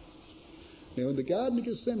ones. Now in the Garden of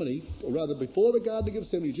Gethsemane, or rather before the Garden of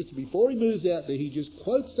Gethsemane, just before he moves out there, he just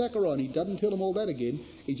quotes Zechariah, and he doesn't tell them all that again.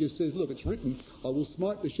 He just says, look, it's written, I will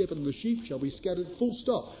smite the shepherd and the sheep shall be scattered, full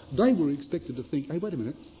stop. They were expected to think, hey, wait a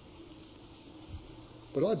minute,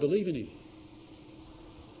 but I believe in him.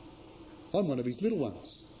 I'm one of his little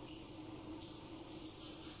ones.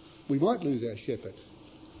 We might lose our shepherd,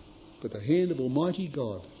 but the hand of Almighty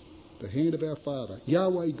God, the hand of our Father,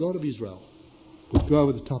 Yahweh, God of Israel, would go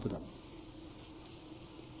over the top of them.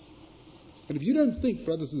 And if you don't think,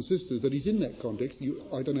 brothers and sisters, that he's in that context,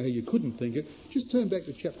 I don't know how you couldn't think it, just turn back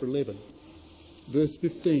to chapter 11, verse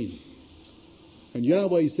 15. And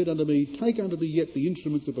Yahweh said unto me, take unto thee yet the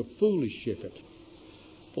instruments of a foolish shepherd.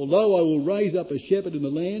 For lo, I will raise up a shepherd in the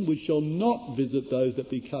land which shall not visit those that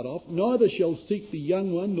be cut off, neither shall seek the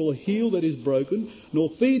young one, nor heal that is broken, nor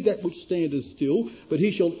feed that which standeth still, but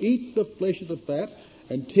he shall eat the flesh of the fat,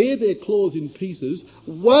 and tear their claws in pieces.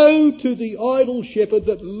 Woe to the idle shepherd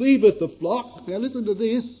that leaveth the flock. Now listen to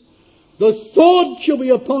this. The sword shall be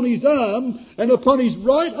upon his arm and upon his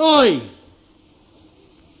right eye.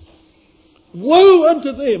 Woe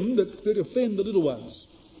unto them that offend the little ones.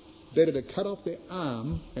 Better to cut off their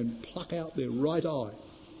arm and pluck out their right eye.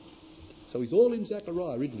 So he's all in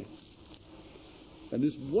Zechariah, isn't he? And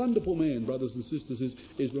this wonderful man, brothers and sisters,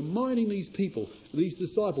 is reminding these people, these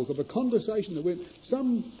disciples, of a conversation that went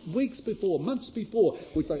some weeks before, months before,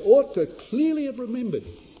 which they ought to clearly have remembered.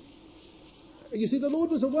 You see, the Lord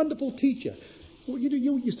was a wonderful teacher. Well,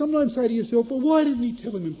 you sometimes say to yourself, well, why didn't he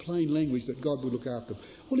tell them in plain language that God would look after them?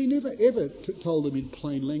 Well, he never ever told them in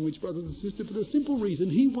plain language, brothers and sisters, for the simple reason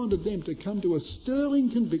he wanted them to come to a sterling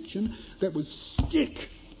conviction that would stick.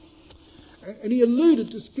 And he alluded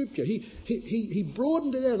to Scripture. He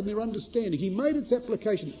broadened it out in their understanding. He made its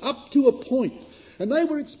application up to a point. And they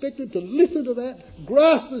were expected to listen to that,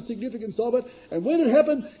 grasp the significance of it, and when it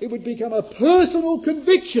happened, it would become a personal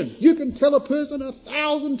conviction. You can tell a person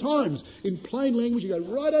 1,000 times in plain language, you go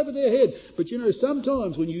right over their head. But you know,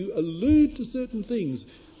 sometimes when you allude to certain things,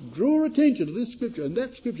 draw attention to this Scripture and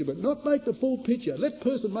that Scripture, but not make the full picture. Let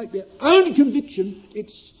person make their own conviction.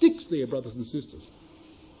 It sticks there, brothers and sisters.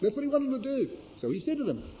 That's what he wanted to do. So he said to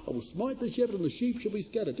them, I will smite the shepherd and the sheep shall be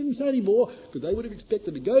scattered. Didn't say any more, because they would have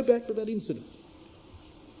expected to go back to that incident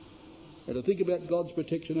and to think about God's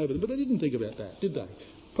protection over them. But they didn't think about that, did they?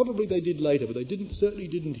 Probably they did later, but they certainly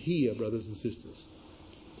didn't hear, brothers and sisters.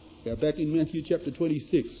 Now back in Matthew chapter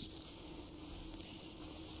 26,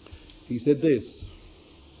 he said this,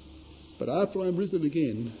 but after I am risen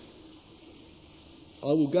again,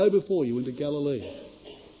 I will go before you into Galilee.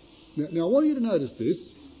 Now I want you to notice this,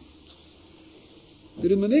 that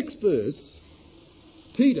in the next verse,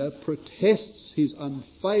 Peter protests his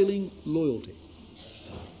unfailing loyalty.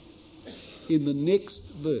 In the next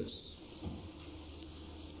verse.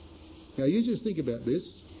 Now you just think about this.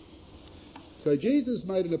 So Jesus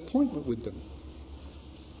made an appointment with them.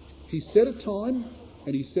 He set a time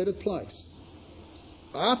and he set a place.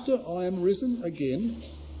 After I am risen again,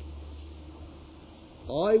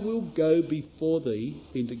 I will go before thee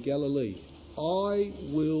into Galilee. I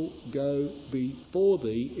will go before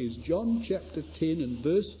thee is John chapter 10 and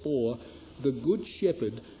verse 4. The good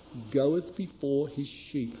shepherd goeth before his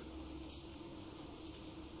sheep.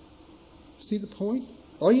 See the point?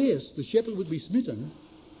 Oh yes, the shepherd would be smitten,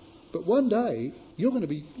 but one day you're going to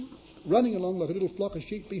be running along like a little flock of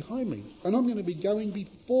sheep behind me, and I'm going to be going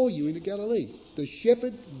before you into Galilee. The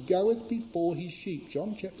shepherd goeth before his sheep.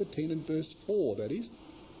 John chapter 10 and verse 4, that is.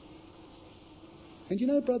 And you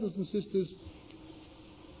know, brothers and sisters,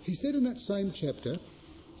 he said in that same chapter,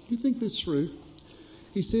 you think this through,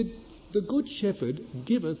 he said, the good shepherd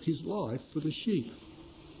giveth his life for the sheep.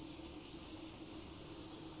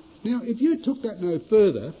 Now, if you took that no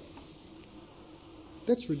further,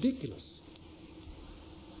 that's ridiculous.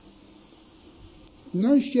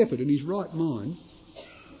 No shepherd in his right mind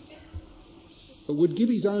would give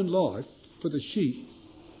his own life for the sheep,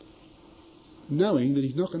 knowing that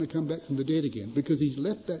he's not going to come back from the dead again, because he's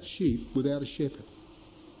left that sheep without a shepherd.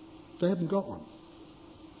 They haven't got one.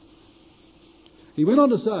 He went on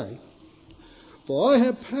to say, "For I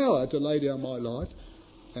have power to lay down my life,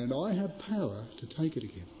 and I have power to take it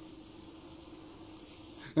again."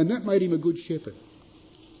 And that made him a good shepherd.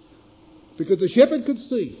 Because the shepherd could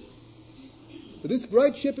see, this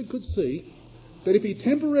great shepherd could see, that if he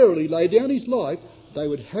temporarily laid down his life, they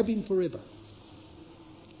would have him forever.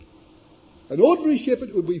 An ordinary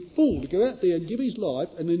shepherd would be fooled to go out there and give his life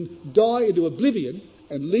and then die into oblivion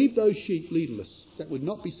and leave those sheep leaderless. That would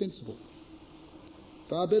not be sensible.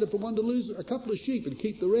 Far better for one to lose a couple of sheep and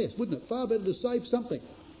keep the rest, wouldn't it? Far better to save something.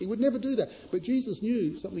 He would never do that. But Jesus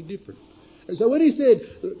knew something different. And so when he said,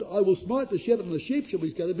 "I will smite the shepherd and the sheep shall be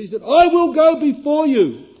scattered," he said, "I will go before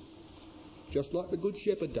you," just like the good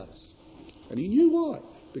shepherd does. And he knew why.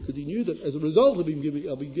 Because he knew that as a result of him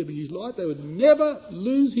giving his life, they would never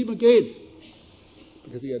lose him again.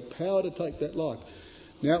 Because he had power to take that life.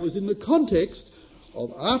 Now it was in the context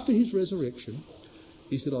of after his resurrection,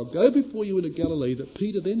 he said, "I'll go before you into Galilee," that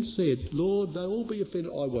Peter then said, "Lord, they'll all be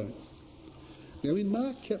offended, I won't." Now in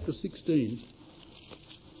Mark chapter 16,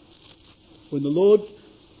 when the Lord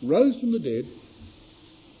rose from the dead,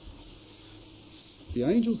 the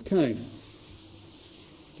angels came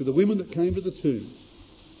to the women that came to the tomb.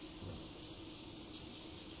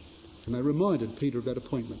 And they reminded Peter of that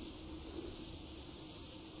appointment.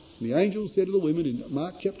 And the angels said to the women in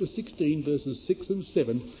Mark chapter 16, verses 6 and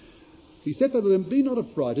 7, he said unto them, "Be not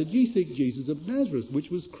affrighted, ye seek Jesus of Nazareth, which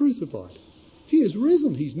was crucified. He is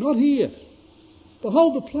risen, he's not here.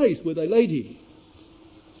 Behold the place where they laid him.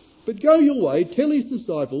 But go your way, tell his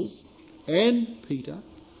disciples and Peter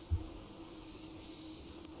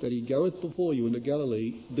that he goeth before you into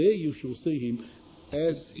Galilee. There you shall see him,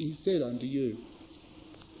 as he said unto you."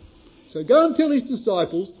 So go and tell his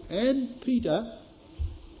disciples and Peter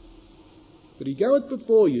that he goeth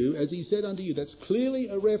before you, as he said unto you. That's clearly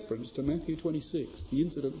a reference to Matthew 26, the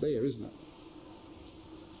incident there, isn't it?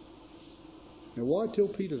 Now why tell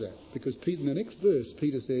Peter that? Because in the next verse,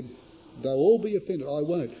 Peter said, "They'll all be offended, I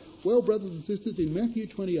won't." Well, brothers and sisters, in Matthew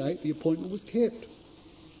 28, the appointment was kept.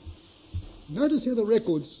 Notice how the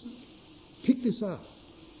records pick this up.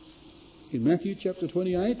 In Matthew chapter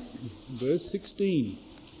 28, verse 16.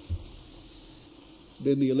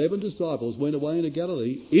 Then the 11 disciples went away into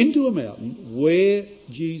Galilee, into a mountain where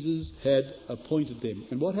Jesus had appointed them.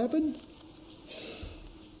 And what happened?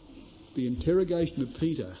 The interrogation of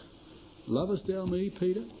Peter. "Lovest thou me,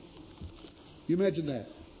 Peter?" You imagine that.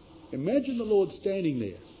 Imagine the Lord standing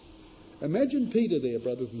there. Imagine Peter there,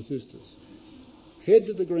 brothers and sisters. Head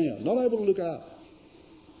to the ground, not able to look up.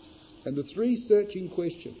 And the three searching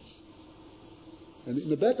questions. And in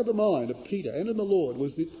the back of the mind of Peter and of the Lord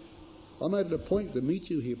was that, "I made it a point to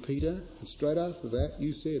meet you here, Peter, and straight after that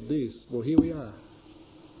you said this. Well, here we are."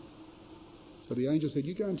 So the angel said,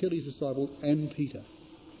 "You go and tell his disciples and Peter."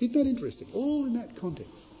 Isn't that interesting? All in that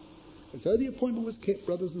context. And so the appointment was kept,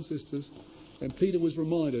 brothers and sisters, and Peter was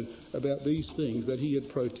reminded about these things that he had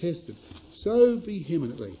protested so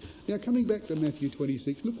vehemently. Now, coming back to Matthew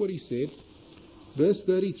 26, look what he said. Verse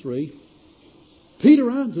 33,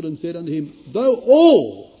 "Peter answered and said unto him, Though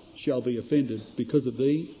all shall be offended because of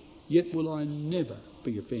thee, yet will I never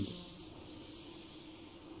be offended."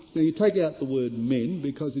 Now, you take out the word men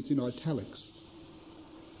because it's in italics.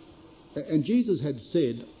 And Jesus had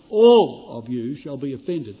said, "All of you shall be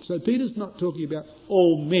offended." So Peter's not talking about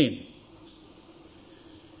all men.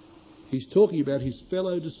 He's talking about his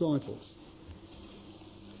fellow disciples.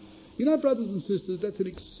 You know, brothers and sisters, that's an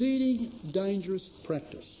exceeding dangerous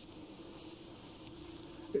practice.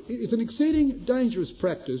 It's an exceeding dangerous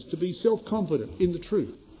practice to be self-confident in the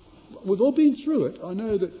truth. We've all been through it. I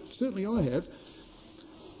know that certainly I have.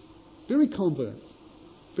 Very confident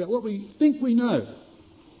about what we think we know.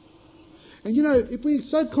 And you know, if we're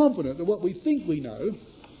so confident of what we think we know,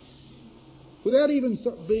 without even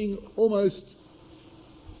being almost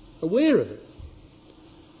aware of it,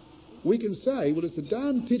 we can say, well, it's a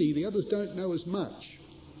darn pity the others don't know as much.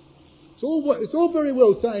 It's all very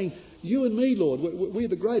well saying, "You and me, Lord, we're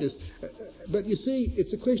the greatest." But you see,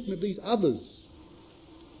 it's a question of these others.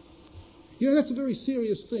 You know, that's a very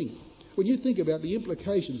serious thing. When you think about the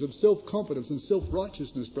implications of self-confidence and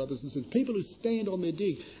self-righteousness, brothers and sisters, people who stand on their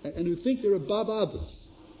dig and who think they're above others.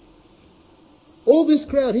 All this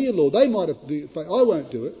crowd here, Lord, they might have, I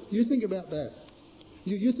won't do it. You think about that.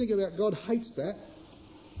 You think about God hates that.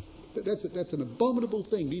 That's an abominable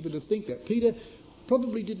thing, even to think that. Peter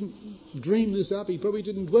probably didn't dream this up. He probably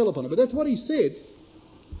didn't dwell upon it. But that's what he said.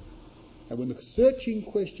 And when the searching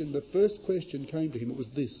question, the first question came to him, it was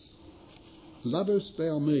this: lovest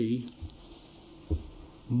thou me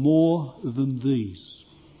more than these?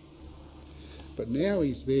 But now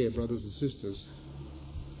he's there, brothers and sisters,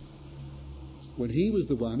 when he was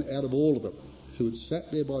the one out of all of them who had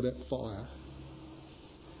sat there by that fire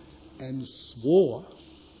and swore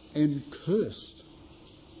and cursed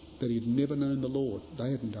that he had never known the Lord.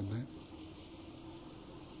 They hadn't done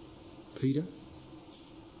that. Peter,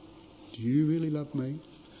 do you really love me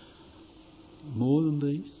more than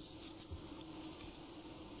these?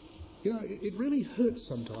 You know, it really hurts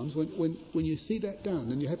sometimes when you see that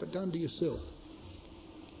done, and you have it done to yourself,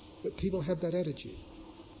 that people have that attitude.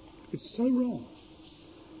 It's so wrong.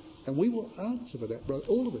 And we will answer for that, brother.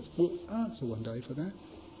 All of us will answer one day for that.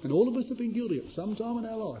 And all of us have been guilty at some time in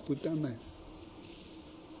our life. We've done that.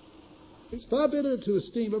 It's far better to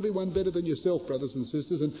esteem everyone better than yourself, brothers and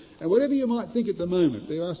sisters. And whatever you might think at the moment,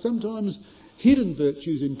 there are sometimes hidden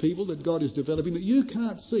virtues in people that God is developing that you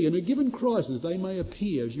can't see. In a given crisis, they may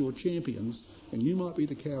appear as your champions, and you might be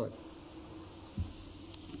the coward.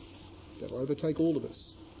 That'll overtake all of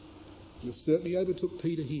us. And it certainly overtook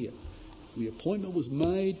Peter here. The appointment was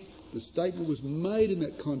made, the statement was made in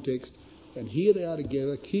that context, and here they are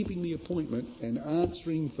together, keeping the appointment and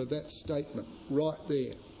answering for that statement right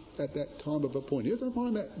there at that time of appointment. Yes, I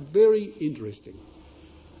find that very interesting.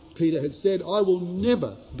 Peter had said, I will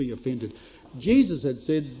never be offended. Jesus had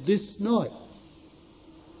said, this night.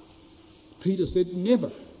 Peter said,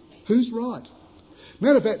 never. Who's right?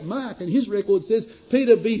 Matter of fact, Mark in his record says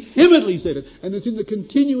Peter vehemently said it, and it's in the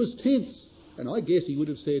continuous tense. And I guess he would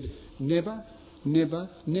have said, never, never,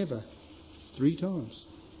 never, 3 times.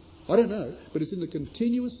 I don't know, but it's in the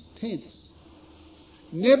continuous tense.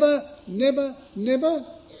 Never, never, never,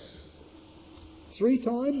 3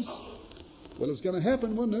 times. Well, it was going to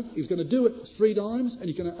happen, wasn't it? He was going to do it 3 times, and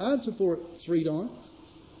he's going to answer for it 3 times.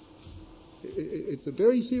 It's a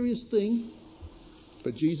very serious thing.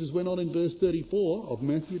 But Jesus went on in verse 34 of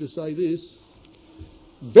Matthew to say this: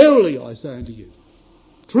 verily I say unto you,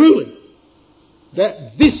 truly,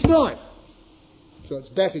 that this night. So it's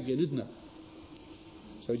back again, isn't it?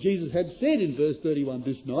 So Jesus had said in verse 31,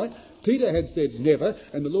 this night. Peter had said never,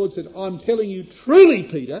 and the Lord said, I'm telling you truly,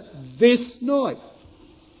 Peter, this night.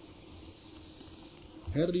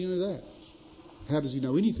 How did he know that? How does he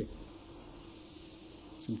know anything?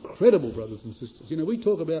 It's incredible, brothers and sisters. You know, we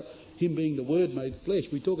talk about him being the Word made flesh.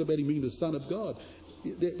 We talk about him being the Son of God.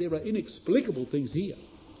 There are inexplicable things here.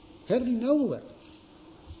 How did he know all that?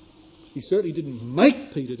 He certainly didn't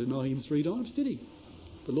make Peter deny him 3 times, did he?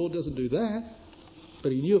 The Lord doesn't do that.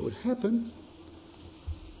 But he knew it would happen.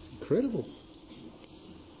 It's incredible.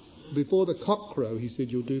 Before the cock crow, he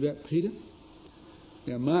said, you'll do that, Peter?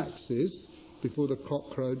 Now, Mark says, before the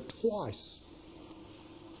cock crowed twice.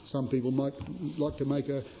 Some people might like to make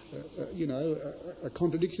a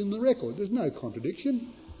contradiction in the record. There's no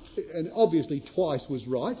contradiction. And obviously twice was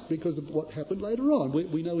right because of what happened later on.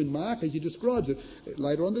 We know in Mark, as he describes it,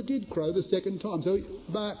 later on they did crow the second time. So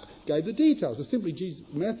Mark gave the details. So simply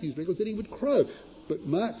Matthew's record said he would crow. But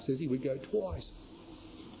Mark says he would go twice.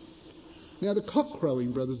 Now the cock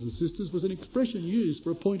crowing, brothers and sisters, was an expression used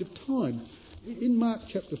for a point of time. In Mark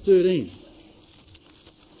chapter 13,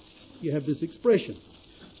 you have this expression.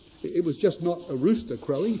 It was just not a rooster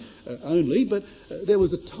crowing only, but there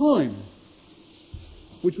was a time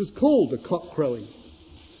which was called the cock crowing.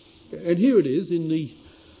 And here it is in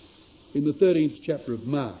the 13th chapter of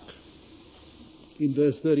Mark, in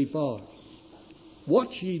verse 35.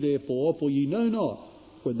 Watch ye therefore, for ye know not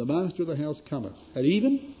when the master of the house cometh, at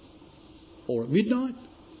even, or at midnight,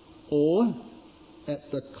 or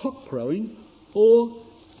at the cock crowing, or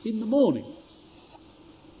in the morning.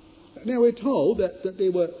 Now we're told that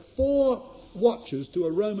there were 4 watches to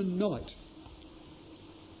a Roman night.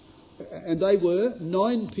 And they were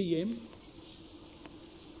 9 p.m,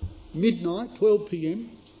 midnight, 12 p.m,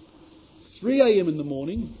 3 a.m. in the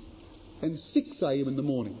morning, and 6 a.m. in the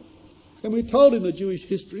morning. And we're told in the Jewish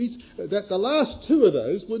histories that the last 2 of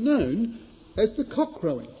those were known as the cock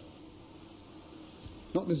crowing.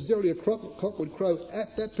 Not necessarily a cock would crow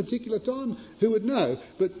at that particular time, who would know?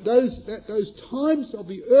 But those times of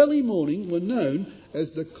the early morning were known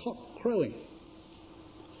as the cock crowing.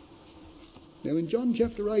 Now in John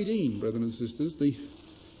chapter 18, brothers and sisters, we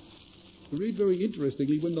read very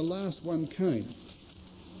interestingly when the last one came.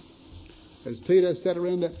 As Peter sat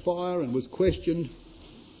around that fire and was questioned,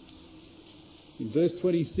 In verse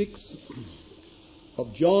 26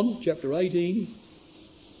 of John chapter 18,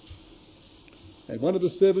 and one of the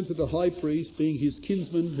servants of the high priest, being his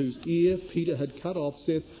kinsman, whose ear Peter had cut off,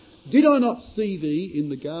 saith, Did I not see thee in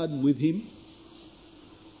the garden with him?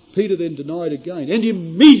 Peter then denied again, and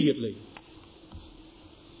immediately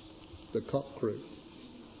the cock crew.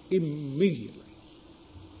 Immediately.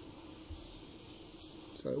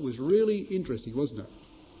 So it was really interesting, wasn't it?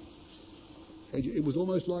 And it was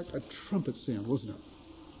almost like a trumpet sound, wasn't it?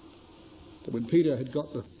 That when Peter had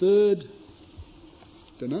got the third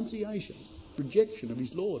denunciation, rejection of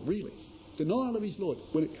his Lord, really, denial of his Lord,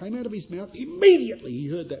 when it came out of his mouth, immediately he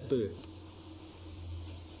heard that bird.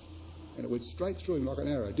 And it went straight through him like an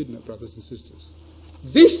arrow, didn't it, brothers and sisters?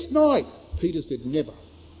 This night, Peter said, never.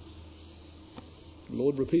 The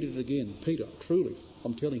Lord repeated it again. Peter, truly,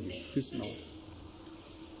 I'm telling you, this night.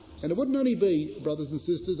 And it wouldn't only be, brothers and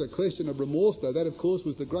sisters, a question of remorse, though that, of course,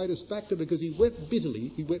 was the greatest factor, because he wept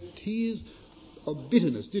bitterly. He wept tears of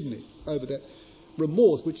bitterness, didn't he, over that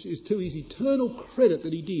remorse, which is to his eternal credit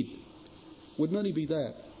that he did. Wouldn't only be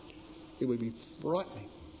that, it would be frightening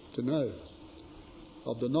to know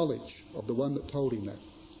of the knowledge of the one that told him that,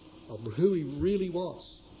 of who he really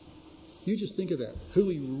was. You just think of that, who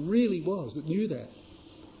he really was that knew that.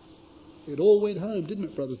 It all went home, didn't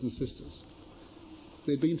it, brothers and sisters?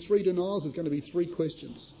 There'd been 3 denials, there's going to be 3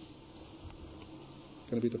 questions. It's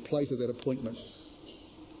going to be the place of that appointment.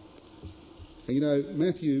 And you know,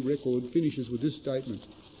 Matthew record finishes with this statement.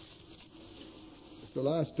 It's the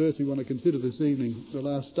last verse we want to consider this evening, the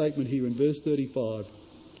last statement here in verse 35.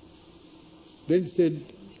 Then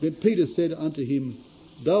Peter said unto him,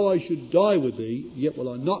 Though I should die with thee, yet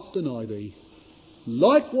will I not deny thee.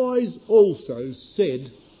 Likewise also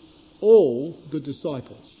said all the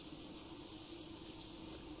disciples.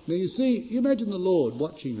 Now you see, you imagine the Lord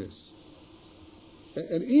watching this.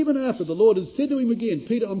 And even after the Lord had said to him again,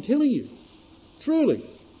 Peter, I'm telling you, truly,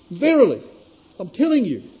 verily, I'm telling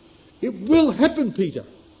you, it will happen, Peter.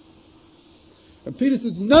 And Peter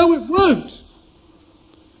says, no, it won't.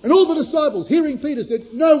 And all the disciples, hearing Peter, said,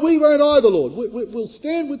 no, we won't either, Lord. We'll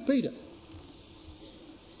stand with Peter.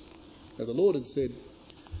 Now the Lord had said,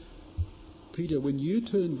 Peter, when you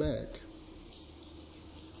turn back,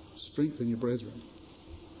 strengthen your brethren.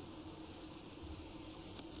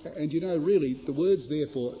 And you know, really, the words there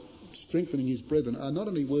for strengthening his brethren are not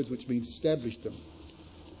only words which mean establish them.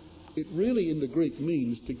 It really, in the Greek,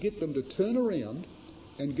 means to get them to turn around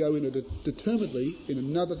and go determinedly in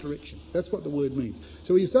another direction. That's what the word means.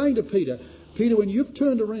 So he's saying to Peter, Peter, when you've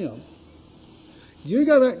turned around, you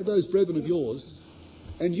go back to those brethren of yours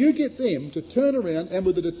and you get them to turn around, and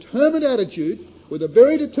with a determined attitude, with a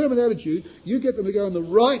very determined attitude, you get them to go in the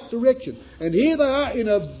right direction. And here they are in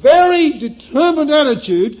a very determined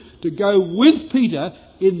attitude to go with Peter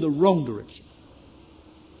in the wrong direction.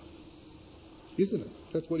 Isn't it?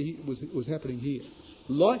 That's what was happening here.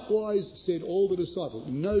 Likewise said all the disciples,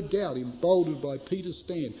 no doubt emboldened by Peter's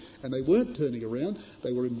stand. And they weren't turning around,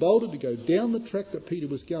 they were emboldened to go down the track that Peter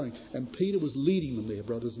was going. And Peter was leading them there,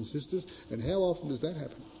 brothers and sisters. And how often does that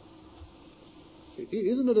happen?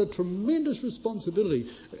 Isn't it a tremendous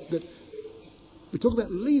responsibility that we talk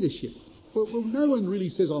about leadership? Well, no one really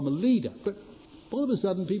says I'm a leader, but all of a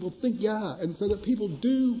sudden people think you are, and so that people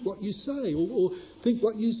do what you say, or think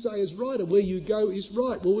what you say is right, and where you go is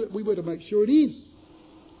right. Well, we better make sure it is.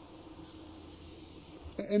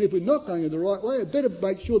 And if we're not going in the right way, I'd better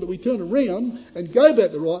make sure that we turn around and go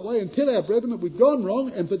back the right way and tell our brethren that we've gone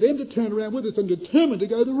wrong, and for them to turn around with us and determined to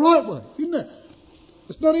go the right way, isn't it?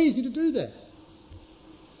 It's not easy to do that.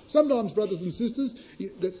 Sometimes, brothers and sisters,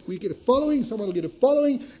 that we get a following, someone will get a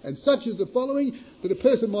following, and such is the following that a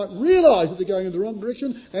person might realise that they're going in the wrong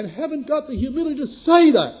direction and haven't got the humility to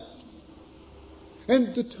say that.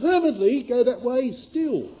 And determinedly go that way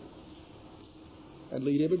still. And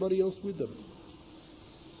lead everybody else with them.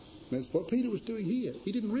 And that's what Peter was doing here.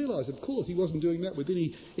 He didn't realise, of course, he wasn't doing that with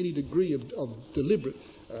any degree of deliberate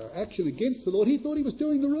action against the Lord. He thought he was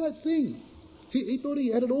doing the right thing. He thought he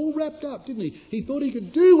had it all wrapped up, didn't he? He thought he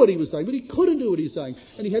could do what he was saying, but he couldn't do what he was saying.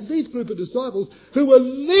 And he had these group of disciples who were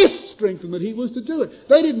less strengthened than he was to do it.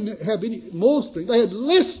 They didn't have any more strength. They had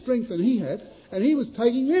less strength than he had, and he was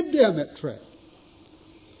taking them down that track.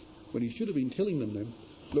 When he should have been telling them then,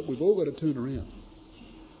 look, we've all got to turn around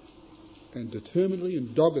and determinedly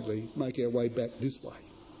and doggedly make our way back this way.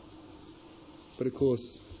 But of course,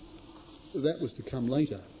 that was to come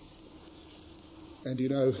later. And you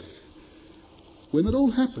know, when it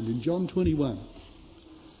all happened in John 21,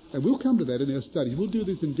 and we'll come to that in our study, we'll do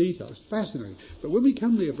this in detail, it's fascinating. But when we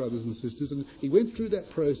come there, brothers and sisters, and he went through that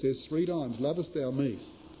process 3 times, lovest thou me.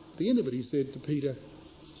 At the end of it he said to Peter,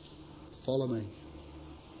 follow me.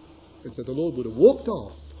 And so the Lord would have walked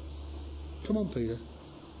off. Come on, Peter,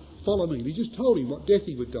 follow me. And he just told him what death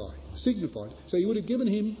he would die, signified. So he would have given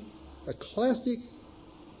him a classic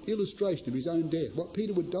illustration of his own death, what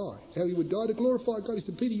Peter would die, how he would die to glorify God. He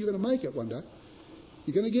said, Peter, you're going to make it one day.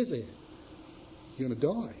 You're going to get there. You're going to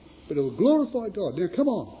die. But it will glorify God. Now come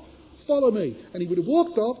on, follow me. And he would have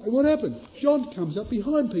walked off, and what happened? John comes up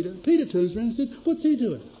behind Peter. Peter turns around and said, what's he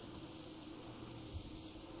doing?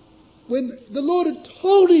 When the Lord had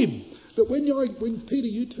told him that when Peter,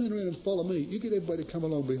 you turn around and follow me, you get everybody to come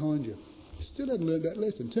along behind you. He still hadn't learned that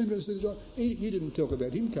lesson. Turned around and said, John, you didn't talk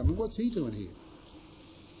about him coming. What's he doing here?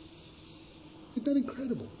 Isn't that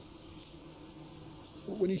incredible?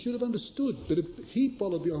 When he should have understood that if he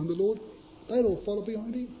followed behind the Lord, they'd all follow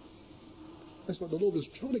behind him. That's what the Lord was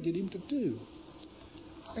trying to get him to do.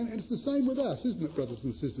 And it's the same with us, isn't it, brothers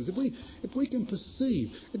and sisters? If we can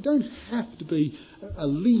perceive, it don't have to be a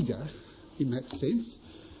leader in that sense.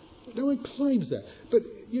 No one claims that. But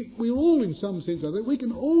we're all, in some sense, I think, we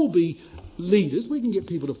can all be leaders. We can get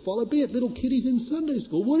people to follow, be it little kiddies in Sunday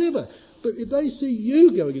school, whatever. But if they see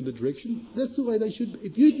you going in the direction, that's the way they should be.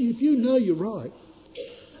 If you know you're right,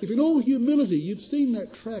 if in all humility you've seen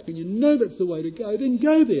that track and you know that's the way to go, then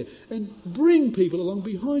go there and bring people along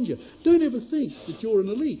behind you. Don't ever think that you're an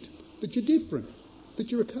elite, that you're different, that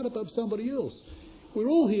you're a cut above somebody else. We're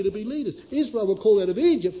all here to be leaders. Israel were called out of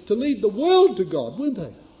Egypt to lead the world to God, weren't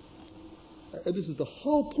they? And this is the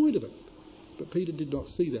whole point of it. But Peter did not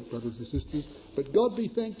see that, brothers and sisters. But God be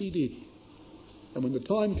thanked he did. And when the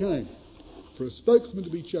time came for a spokesman to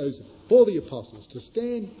be chosen for the apostles to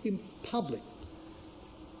stand in public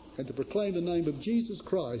and to proclaim the name of Jesus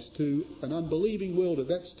Christ to an unbelieving world at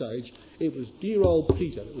that stage, it was dear old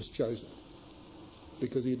Peter that was chosen.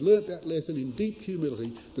 Because he had learnt that lesson in deep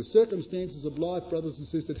humility. The circumstances of life, brothers and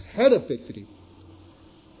sisters, had affected him.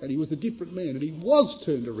 And he was a different man, and he was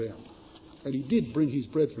turned around. And he did bring his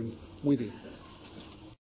brethren with him.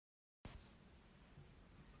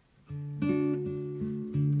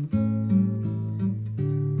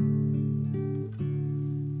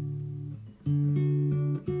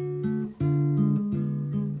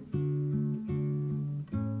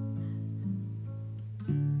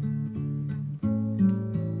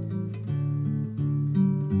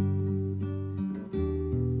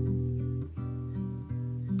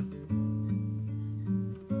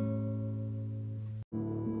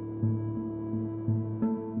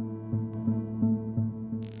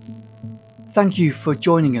 Thank you for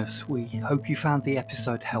joining us. We hope you found the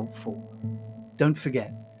episode helpful. Don't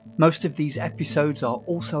forget, most of these episodes are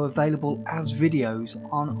also available as videos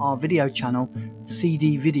on our video channel,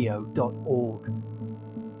 cdvideo.org.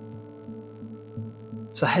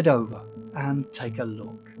 So head over and take a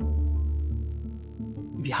look.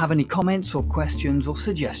 If you have any comments or questions or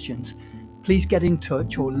suggestions, please get in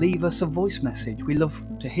touch or leave us a voice message. We love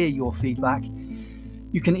to hear your feedback.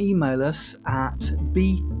 You can email us at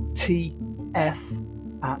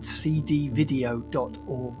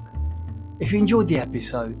btf@cdvideo.org. If you enjoyed the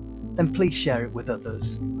episode, then please share it with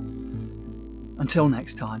others. Until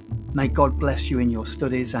next time, may God bless you in your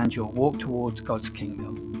studies and your walk towards God's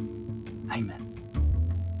kingdom. Amen.